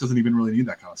Rock doesn't even really need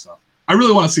that kind of stuff. I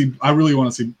really want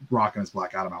to see Rock in his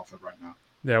Black Adam outfit right now.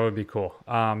 That would be cool.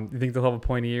 You think they'll have a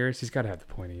pointy ears? He's got to have the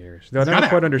pointy ears. No, I never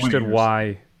quite understood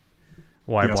why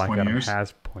Black Adam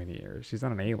has pointy ears. He's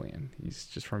not an alien. He's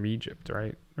just from Egypt,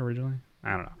 right? Originally,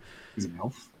 I don't know. He's an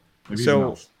elf. Maybe he's an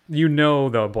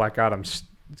elf. Though, Black Adam's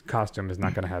costume is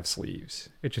not going to have sleeves.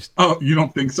 It just. Oh, you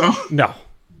don't think so? No.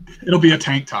 It'll be a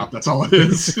tank top. That's all it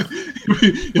is.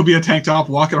 It'll be a tank top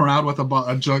walking around with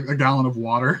a gallon of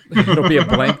water. It'll be a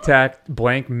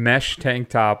blank mesh tank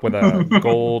top with a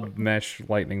gold mesh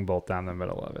lightning bolt down the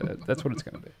middle of it. That's what it's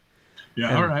going to be.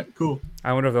 Yeah. All right. Cool.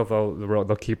 I wonder if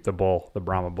they'll keep the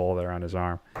Brahma bowl there on his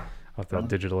arm. If they'll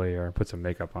digitally or put some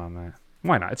makeup on that.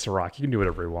 Why not? It's The Rock. He can do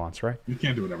whatever he wants, right? He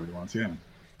can do whatever he wants. Yeah.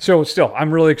 So still,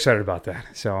 I'm really excited about that.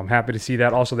 So I'm happy to see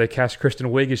that. Also, they cast Kristen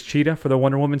Wiig as Cheetah for the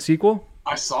Wonder Woman sequel.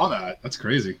 I saw that. That's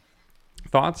crazy.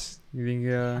 Thoughts? You think?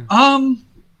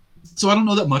 So I don't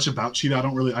know that much about Cheetah.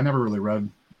 I never really read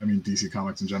DC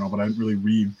Comics in general, but I didn't really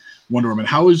read Wonder Woman.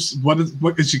 What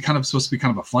is she kind of supposed to be,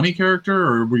 kind of a funny character,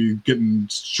 or were you getting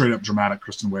straight up dramatic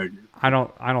Kristen Wiig? I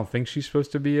don't think she's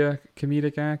supposed to be a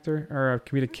comedic actor or a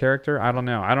comedic character. I don't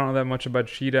know. I don't know that much about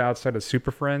Cheetah outside of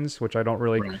Super Friends, which I don't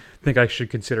really think I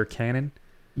should consider canon.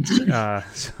 So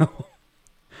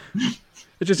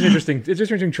it's just an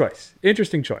interesting choice.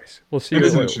 Interesting choice. We'll see.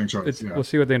 We'll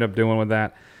see what they end up doing with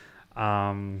that.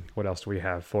 What else do we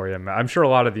have for you? I'm sure a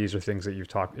lot of these are things that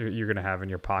you're going to have in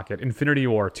your pocket. Infinity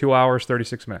War, 2 hours,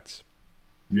 36 minutes.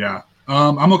 Yeah.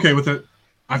 I'm okay with it.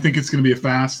 I think it's going to be a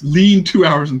fast, lean 2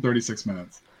 hours and 36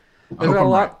 minutes. They got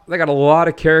a lot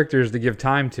of characters to give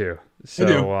time to.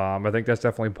 So I think that's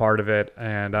definitely part of it.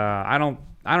 And I don't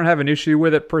have an issue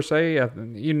with it per se. They're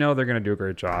going to do a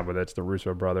great job with it. It's the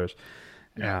Russo brothers.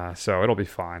 Yeah. So it'll be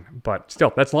fine. But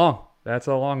still, that's long. That's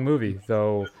a long movie,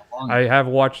 though. I have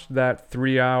watched that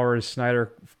 3 hours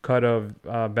Snyder cut of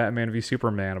Batman v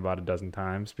Superman about a dozen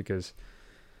times because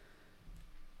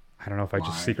I don't know if I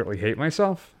just secretly hate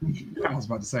myself. I was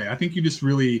about to say, I think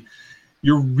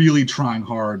you're really trying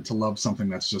hard to love something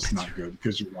that's just not good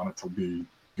because you want it to be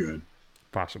good.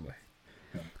 Possibly.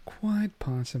 Yeah. Quite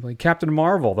possibly. Captain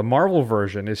Marvel, the Marvel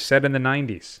version, is set in the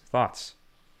 90s. Thoughts?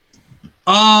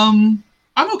 I'm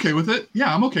okay with it.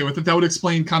 Yeah, I'm okay with it. That would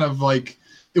explain kind of like,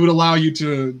 it would allow you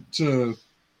to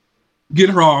get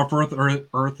her off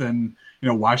Earth and,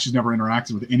 why she's never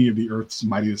interacted with any of the Earth's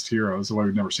mightiest heroes, the way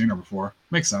we've never seen her before.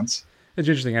 Makes sense. It's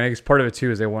interesting. I think part of it,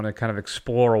 too, is they want to kind of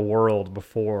explore a world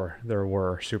before there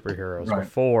were superheroes. Right.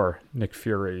 Before Nick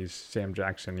Fury's Sam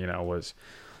Jackson, was,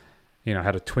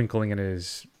 had a twinkling in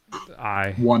his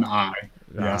eye. One eye,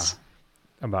 yes.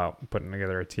 About putting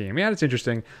together a team. Yeah, it's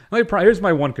interesting. Here's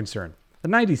my one concern. The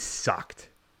 90s sucked.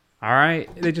 All right?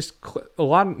 They just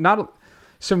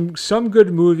some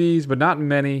good movies, but not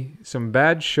many. Some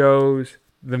bad shows.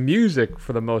 The music,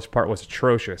 for the most part, was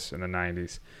atrocious in the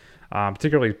 90s,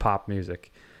 particularly pop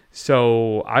music.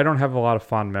 So I don't have a lot of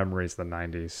fond memories of the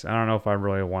 90s. I don't know if I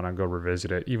really want to go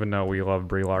revisit it, even though we love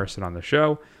Brie Larson on the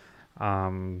show.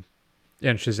 And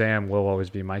Shazam will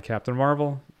always be my Captain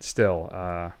Marvel. Still,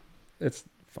 it's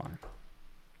fine.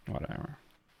 Whatever.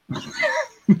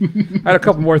 I had a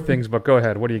couple more things, but go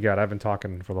ahead. What do you got? I've been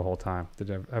talking for the whole time.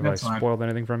 Have I spoiled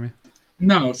anything from you?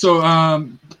 No. So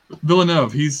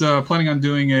Villeneuve, he's planning on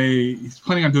doing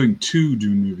 2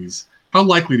 Dune movies. How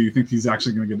likely do you think he's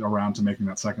actually going to get around to making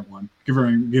that second one?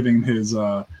 Giving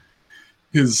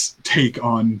his take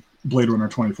on Blade Runner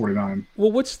 2049.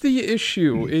 Well, what's the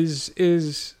issue?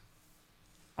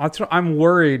 I'm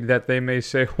worried that they may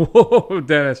say, "Whoa,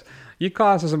 Dennis, you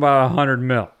cost us about $100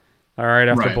 million." All right,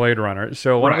 after Blade Runner.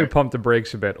 So why don't we pump the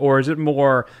brakes a bit? Or is it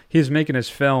more he's making his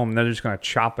film and they're just going to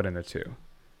chop it into 2?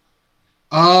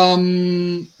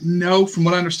 No, from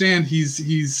what I understand,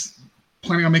 he's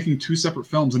planning on making 2 separate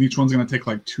films, and each one's going to take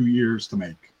like 2 years to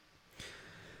make.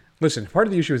 Listen, part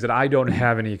of the issue is that I don't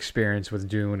have any experience with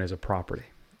Dune as a property.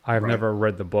 I've never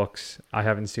read the books. I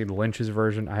haven't seen Lynch's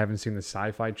version. I haven't seen the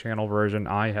Sci-Fi Channel version.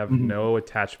 I have no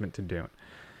attachment to Dune.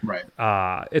 Right.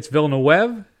 It's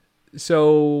Villeneuve.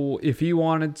 So if he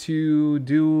wanted to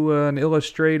do an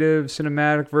illustrative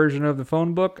cinematic version of the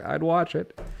phone book, I'd watch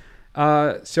it.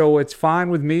 So it's fine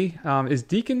with me. Is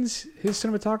Deakins his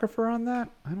cinematographer on that?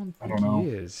 I don't think he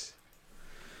is.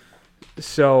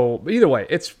 So either way,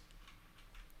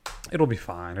 it'll be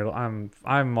fine.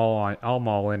 I'm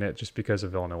all in it just because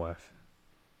of Villeneuve.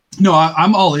 No,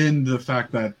 I'm all in the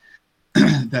fact that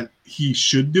that he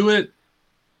should do it.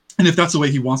 And if that's the way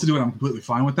he wants to do it, I'm completely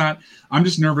fine with that. I'm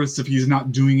just nervous if he's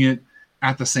not doing it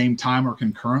at the same time or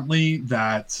concurrently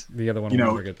that the other one will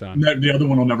never get done. The other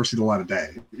one will never see the light of day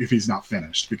if he's not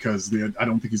finished, because I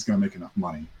don't think he's going to make enough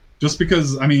money. Just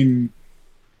because,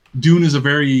 Dune is a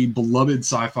very beloved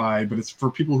sci-fi, but it's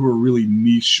for people who are really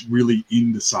niche, really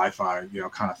into sci-fi,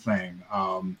 kind of thing.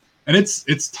 And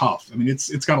it's tough.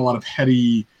 It's got a lot of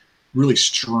heady, really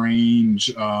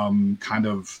strange kind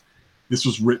of. This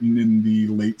was written in the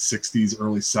late 60s,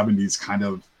 early 70s kind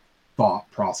of thought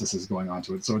processes going on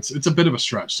to it. So it's a bit of a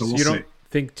stretch. So we'll see. You don't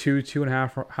think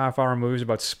 2.5 hour movies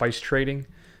about spice trading?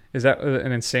 Is that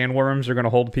and then sandworms are going to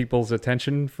hold people's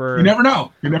attention for? You never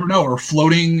know. Or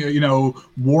floating,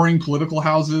 warring political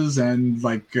houses and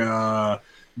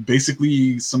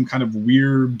basically some kind of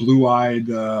weird blue-eyed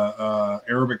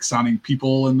Arabic-sounding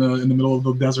people in the middle of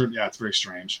the desert. Yeah, it's very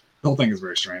strange. The whole thing is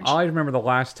very strange. I remember the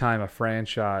last time a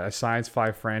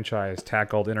sci-fi franchise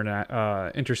tackled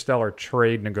interstellar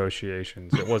trade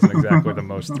negotiations. It wasn't exactly the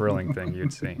most thrilling thing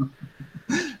you'd seen.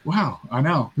 Wow, I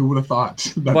know. Who would have thought?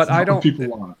 That's but I don't. What people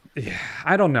want. Yeah,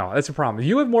 I don't know. That's a problem.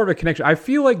 You have more of a connection. I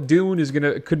feel like Dune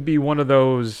could be one of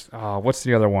those. What's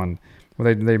the other one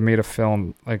Well, they made a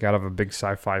film like out of a big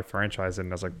sci-fi franchise,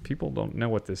 and I was like, people don't know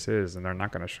what this is, and they're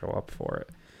not going to show up for it.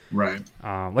 Right.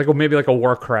 Maybe like a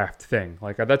Warcraft thing.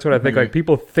 Like that's what I think. Like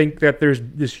people think that there's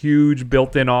this huge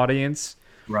built-in audience,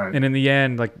 right? And in the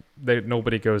end, like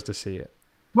nobody goes to see it.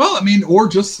 Well,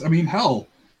 hell,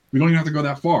 we don't even have to go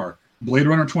that far. Blade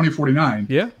Runner 2049.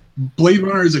 Yeah. Blade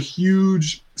Runner is a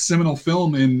huge seminal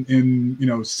film in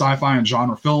sci-fi and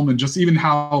genre film, and just even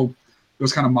how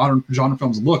those kind of modern genre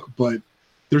films look. But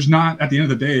there's not, at the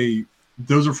end of the day,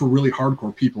 those are for really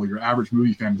hardcore people. Your average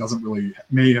movie fan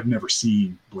may have never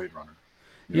seen Blade Runner.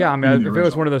 Yeah, I mean, if it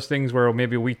was one of those things where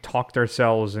maybe we talked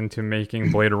ourselves into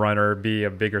making Blade Runner be a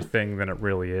bigger thing than it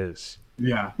really is.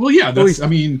 Yeah. Well, yeah,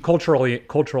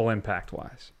 cultural impact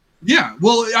wise. Yeah,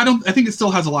 well, I think it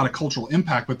still has a lot of cultural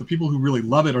impact, but the people who really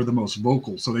love it are the most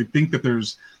vocal. So they think that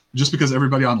just because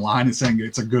everybody online is saying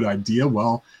it's a good idea,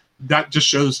 well, that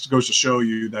just goes to show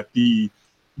you that the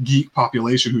geek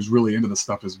population who's really into this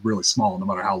stuff is really small, no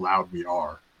matter how loud we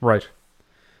are. Right.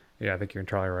 Yeah, I think you're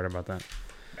entirely right about that.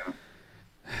 Yeah.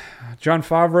 Jon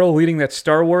Favreau leading that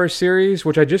Star Wars series,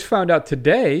 which I just found out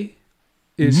today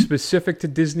is specific to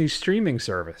Disney's streaming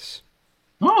service.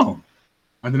 Oh,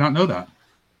 I did not know that.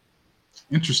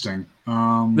 Interesting.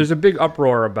 There's a big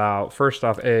uproar about, first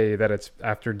off, that it's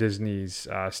after Disney's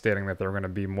stating that they're going to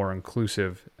be more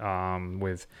inclusive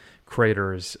with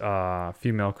creators,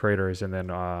 female creators, and then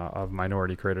of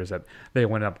minority creators, that they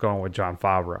ended up going with Jon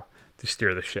Favreau to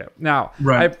steer the ship. Now,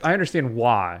 right. I understand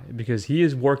why, because he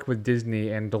has worked with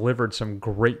Disney and delivered some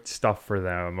great stuff for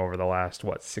them over the last,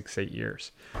 6-8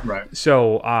 years. Right.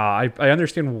 So I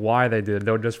understand why they did.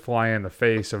 They'll just fly in the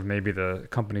face of maybe the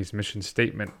company's mission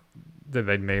statement that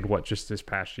they made just this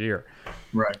past year.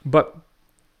 Right. But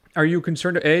are you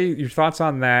concerned, A, your thoughts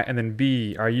on that, and then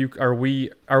B, are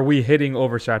we hitting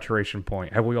oversaturation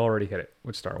point? Have we already hit it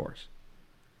with Star Wars?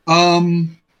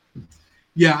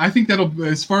 Yeah, I think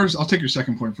I'll take your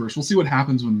second point first. We'll see what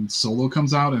happens when Solo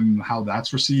comes out and how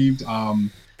that's received.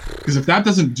 Because if that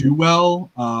doesn't do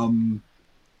well, I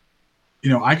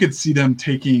could see them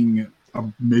taking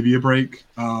maybe a break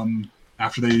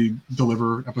after they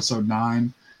deliver episode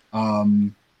 9.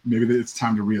 Maybe it's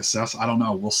time to reassess. I don't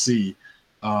know. We'll see.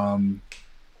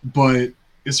 But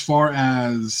as far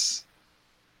as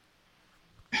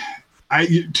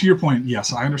to your point,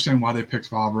 yes, I understand why they picked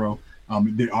Favreau.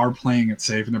 They are playing it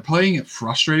safe, and they're playing it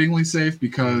frustratingly safe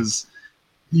because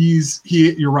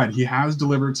you're right. He has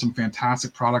delivered some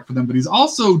fantastic product for them, but he's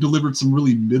also delivered some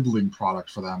really middling product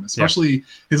for them, especially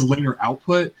his later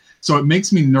output. So it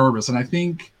makes me nervous. And I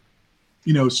think,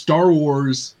 Star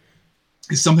Wars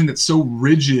is something that's so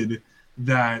rigid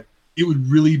that it would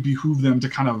really behoove them to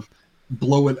kind of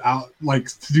blow it out, like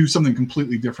to do something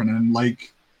completely different. And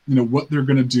what they're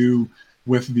going to do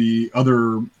with the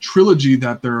other trilogy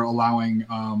that they're allowing.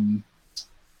 I'm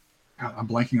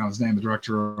blanking on his name, the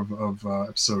director of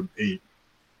episode 8.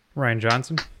 Rian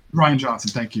Johnson.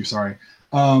 Thank you. Sorry.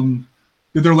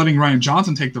 They're letting Rian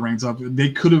Johnson take the reins up.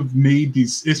 They could have made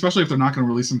these, especially if they're not going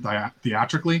to release them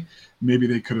theatrically. Maybe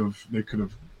they could have,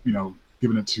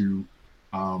 given it to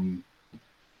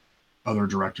other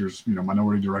directors,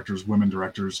 minority directors, women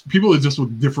directors, people just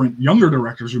with different younger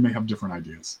directors who may have different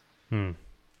ideas.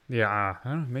 Yeah, I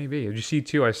don't know, maybe. Did you see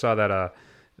too? I saw that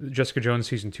Jessica Jones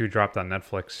season 2 dropped on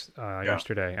Netflix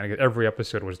yesterday, and every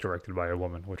episode was directed by a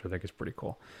woman, which I think is pretty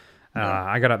cool.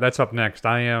 That's up next.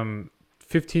 I am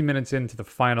 15 minutes into the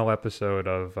final episode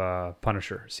of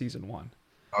Punisher season 1.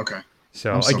 Okay.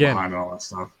 So I'm again, behind all that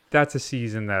stuff. That's a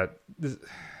season that.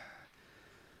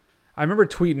 I remember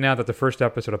tweeting out that the first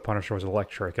episode of Punisher was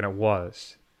electric, and it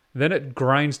was. Then it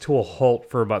grinds to a halt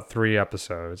for about 3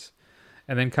 episodes.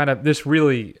 And then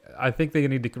I think they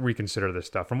need to reconsider this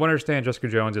stuff. From what I understand, Jessica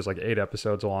Jones is 8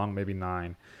 episodes long, maybe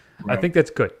 9. Right. I think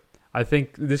that's good. I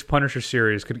think this Punisher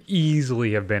series could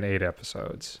easily have been 8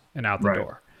 episodes and out the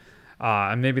door.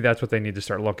 And maybe that's what they need to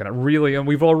start looking at. Really, and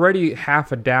we've already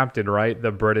half adapted, right,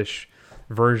 the British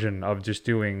version of just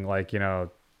doing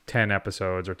 10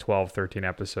 episodes or 12, 13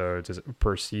 episodes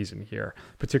per season here,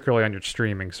 particularly on your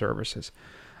streaming services.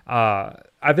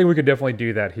 I think we could definitely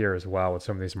do that here as well with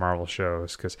some of these Marvel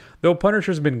shows, because though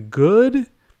Punisher's been good,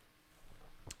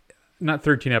 not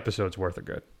 13 episodes worth of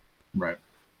good. Right.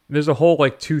 There's a whole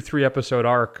 2-3 episode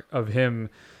arc of him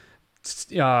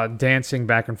dancing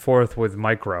back and forth with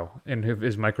Micro. And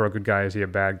is Micro a good guy? Is he a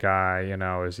bad guy?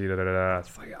 Is he da-da-da-da?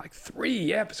 It's like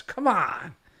 3 episodes. Come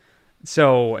on.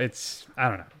 So I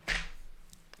don't know.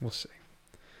 We'll see.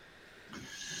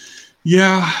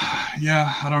 Yeah,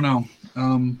 I don't know.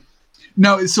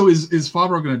 Now, so is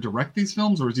Favreau going to direct these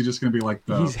films, or is he just going to be like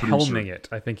the He's producer? helming it.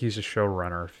 I think he's a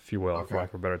showrunner, if you will, Okay. for lack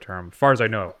of a better term. As far as I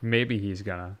know, maybe he's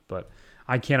gonna, but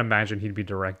I can't imagine he'd be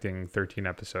directing 13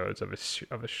 episodes of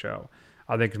a show.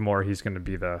 I think more he's going to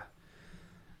be the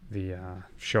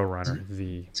showrunner.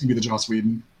 It's going to be the Joss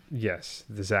Whedon. Yes,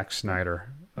 the Zack Snyder.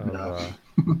 Of, No.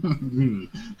 do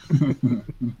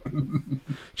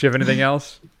you have anything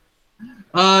else?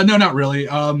 No, not really.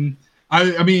 I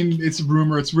mean, it's a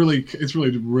rumor. It's really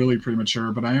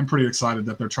premature. But I am pretty excited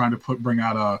that they're trying to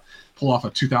pull off a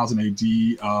 2000 AD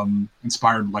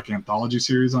inspired like anthology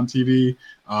series on TV,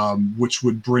 which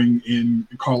would bring in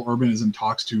Carl Urban is in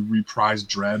talks to reprise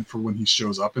Dredd for when he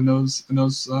shows up in those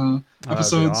episodes.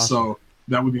 Awesome. So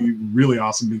that would be really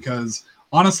awesome because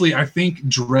honestly, I think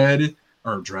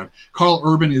Carl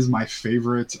Urban is my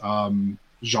favorite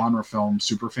genre film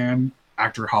superfan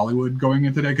actor Hollywood going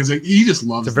into that because he just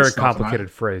loves. It's a very this stuff,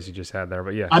 complicated phrase you just had there,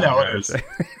 but yeah, I know it is.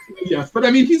 Yes, but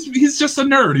I mean, he's just a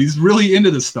nerd. He's really into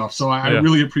this stuff, so I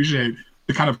really appreciate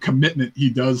the kind of commitment he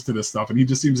does to this stuff, and he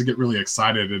just seems to get really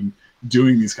excited and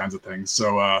doing these kinds of things.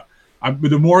 So,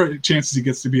 the more chances he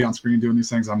gets to be on screen doing these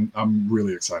things, I'm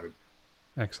really excited.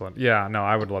 Excellent. Yeah, no,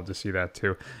 I would love to see that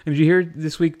too. And did you hear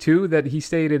this week too that he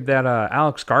stated that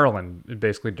Alex Garland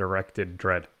basically directed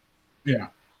Dredd? Yeah.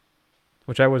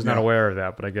 Which I was not aware of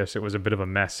that, but I guess it was a bit of a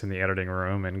mess in the editing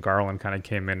room, and Garland kind of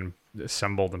came in,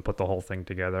 assembled, and put the whole thing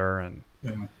together. And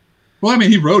Well, I mean,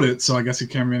 he wrote it, so I guess he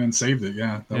came in and saved it.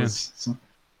 Yeah, it's an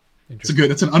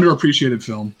underappreciated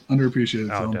film.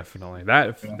 Film. Oh, definitely.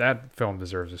 That film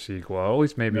deserves a sequel, or at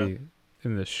least maybe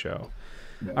in this show.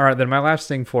 Yeah. All right, then my last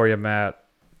thing for you, Matt.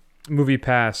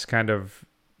 MoviePass kind of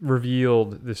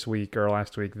revealed this week or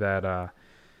last week that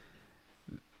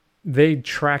they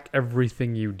track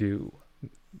everything you do.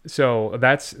 So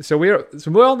we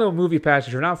all know MoviePass.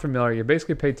 If you're not familiar, you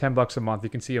basically pay $10 a month.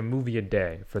 You can see a movie a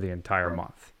day for the entire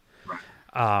month. Right.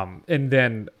 And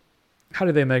then how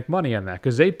do they make money on that?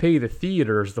 Because they pay the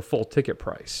theaters the full ticket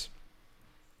price.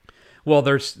 Well,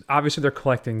 they're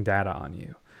collecting data on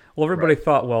you. Well, everybody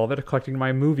thought, well, they're collecting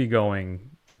my movie going,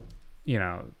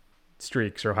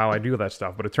 streaks or how I do that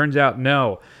stuff. But it turns out,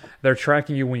 no, they're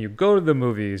tracking you when you go to the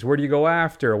movies. Where do you go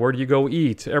after? Where do you go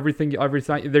eat? Everything.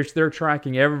 They're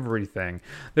tracking everything.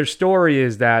 Their story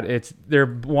is that they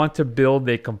want to build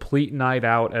a complete night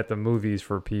out at the movies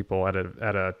for people at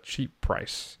a cheap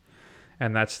price,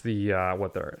 and that's the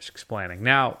what they're explaining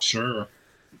now. Sure.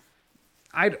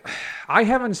 I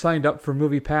haven't signed up for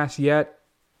MoviePass yet.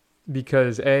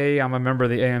 Because A, I'm a member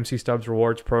of the AMC Stubs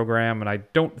Rewards program, and I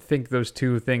don't think those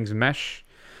two things mesh.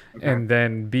 Okay. And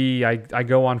then B, I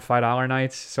go on $5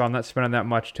 nights, so I'm not spending that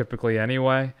much typically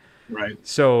anyway. Right.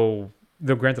 So,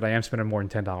 though granted, I am spending more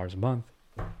than $10 a month.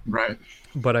 Right.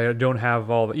 But I don't have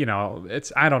all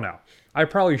the, I don't know. I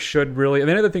probably should really. And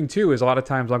the other thing, too, is a lot of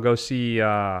times I'll go see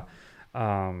IMAX,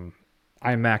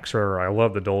 or I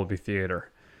love the Dolby Theater.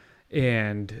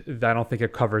 And I don't think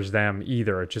it covers them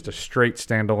either. It's just a straight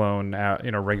standalone,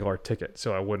 regular ticket.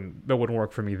 So that wouldn't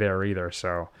work for me there either.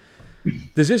 So,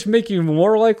 does this make you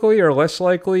more likely or less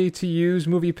likely to use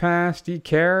MoviePass? Do you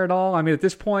care at all? I mean, at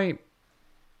this point,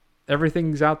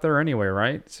 everything's out there anyway,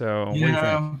 right? So, what do you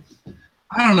think?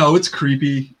 I don't know. It's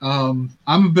creepy. I'm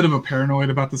a bit of a paranoid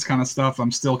about this kind of stuff.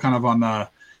 I'm still kind of on the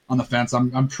fence.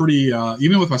 I'm pretty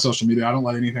even with my social media. I don't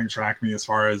let anything track me as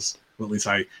far as, well, at least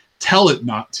I tell it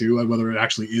not to. Whether it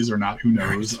actually is or not, who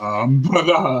knows? I don't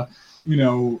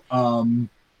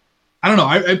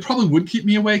know. It probably would keep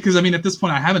me away because, I mean, at this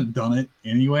point, I haven't done it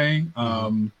anyway.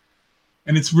 And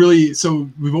it's really, so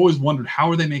we've always wondered,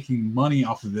 how are they making money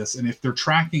off of this? And if they're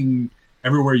tracking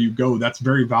everywhere you go, that's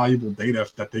very valuable data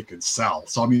that they could sell.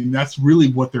 So, I mean, that's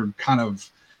really what they're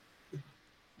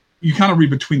you kind of read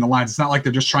between the lines. It's not like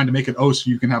they're just trying to make it, so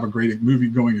you can have a great movie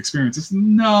going experience.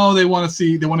 They want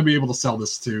to be able to sell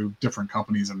this to different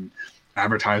companies and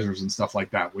advertisers and stuff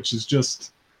like that, which is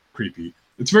just creepy.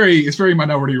 It's very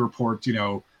Minority Report,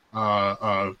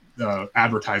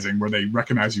 advertising where they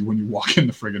recognize you when you walk in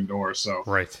the friggin' door. So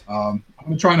right. I'm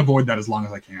gonna try and avoid that as long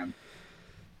as I can.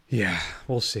 Yeah,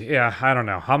 we'll see. Yeah, I don't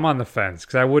know. I'm on the fence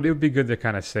because it would be good to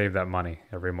kind of save that money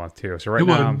every month too. So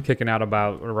now I'm kicking out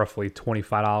about roughly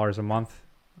 $25 a month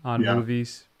on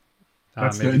movies.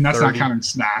 That's not counting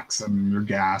snacks and your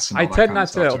gas. And all I tend not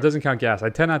to. It doesn't count gas. I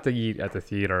tend not to eat at the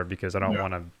theater because I don't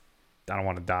want to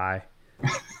die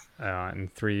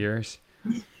in 3 years.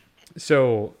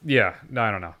 So yeah, no, I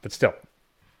don't know, but still,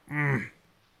 I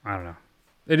don't know.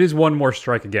 It is one more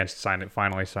strike against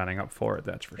finally signing up for it.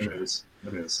 That's for sure. It is.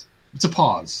 It's a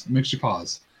pause. It makes you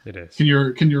pause. It is. Can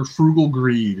your frugal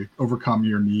greed overcome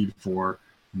your need for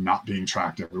not being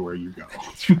tracked everywhere you go.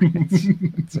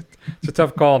 It's a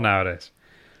tough call nowadays.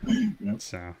 Yep.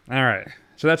 So, all right.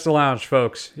 So that's the lounge,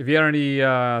 folks. If you have any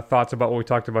thoughts about what we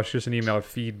talked about, shoot us an email at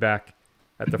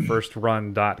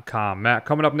feedback@thefirstrun.com. Matt,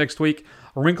 coming up next week,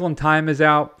 A Wrinkle in Time is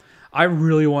out. I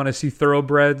really want to see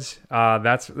Thoroughbreds.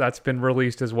 That's been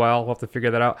released as well. We'll have to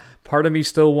figure that out. Part of me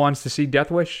still wants to see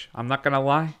Death Wish. I'm not going to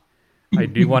lie. I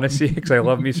do want to see it because I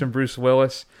love me some Bruce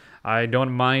Willis. I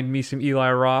don't mind me some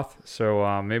Eli Roth,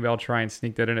 so maybe I'll try and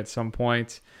sneak that in at some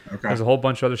point. Okay. There's a whole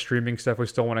bunch of other streaming stuff we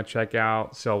still want to check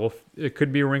out. So it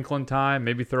could be A Wrinkle in Time,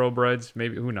 maybe Thoroughbreds,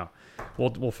 maybe who knows.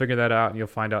 We'll figure that out, and you'll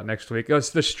find out next week. The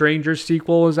Strangers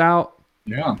sequel is out.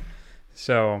 Yeah.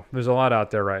 So there's a lot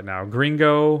out there right now.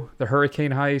 Gringo, The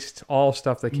Hurricane Heist, all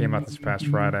stuff that came out this past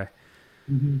Friday.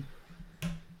 Mm-hmm.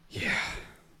 Yeah.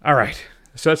 All right.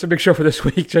 So that's a big show for this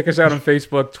week. Check us out on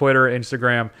Facebook, Twitter,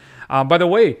 Instagram. By the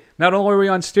way, not only are we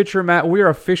on Stitcher, Matt, we are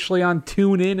officially on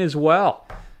TuneIn as well.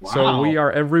 Wow. So we are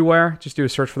everywhere. Just do a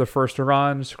search for The First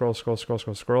Run.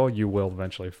 Scroll. You will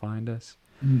eventually find us.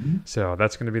 Mm-hmm. So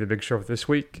that's going to be the big show for this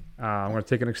week. I'm going to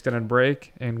take an extended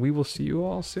break, and we will see you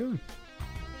all soon.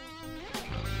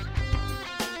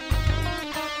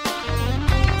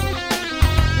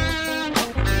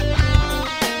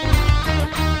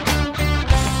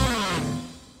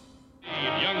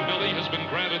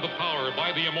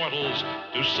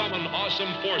 To summon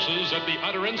awesome forces at the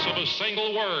utterance of a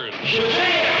single word.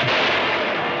 Shazam!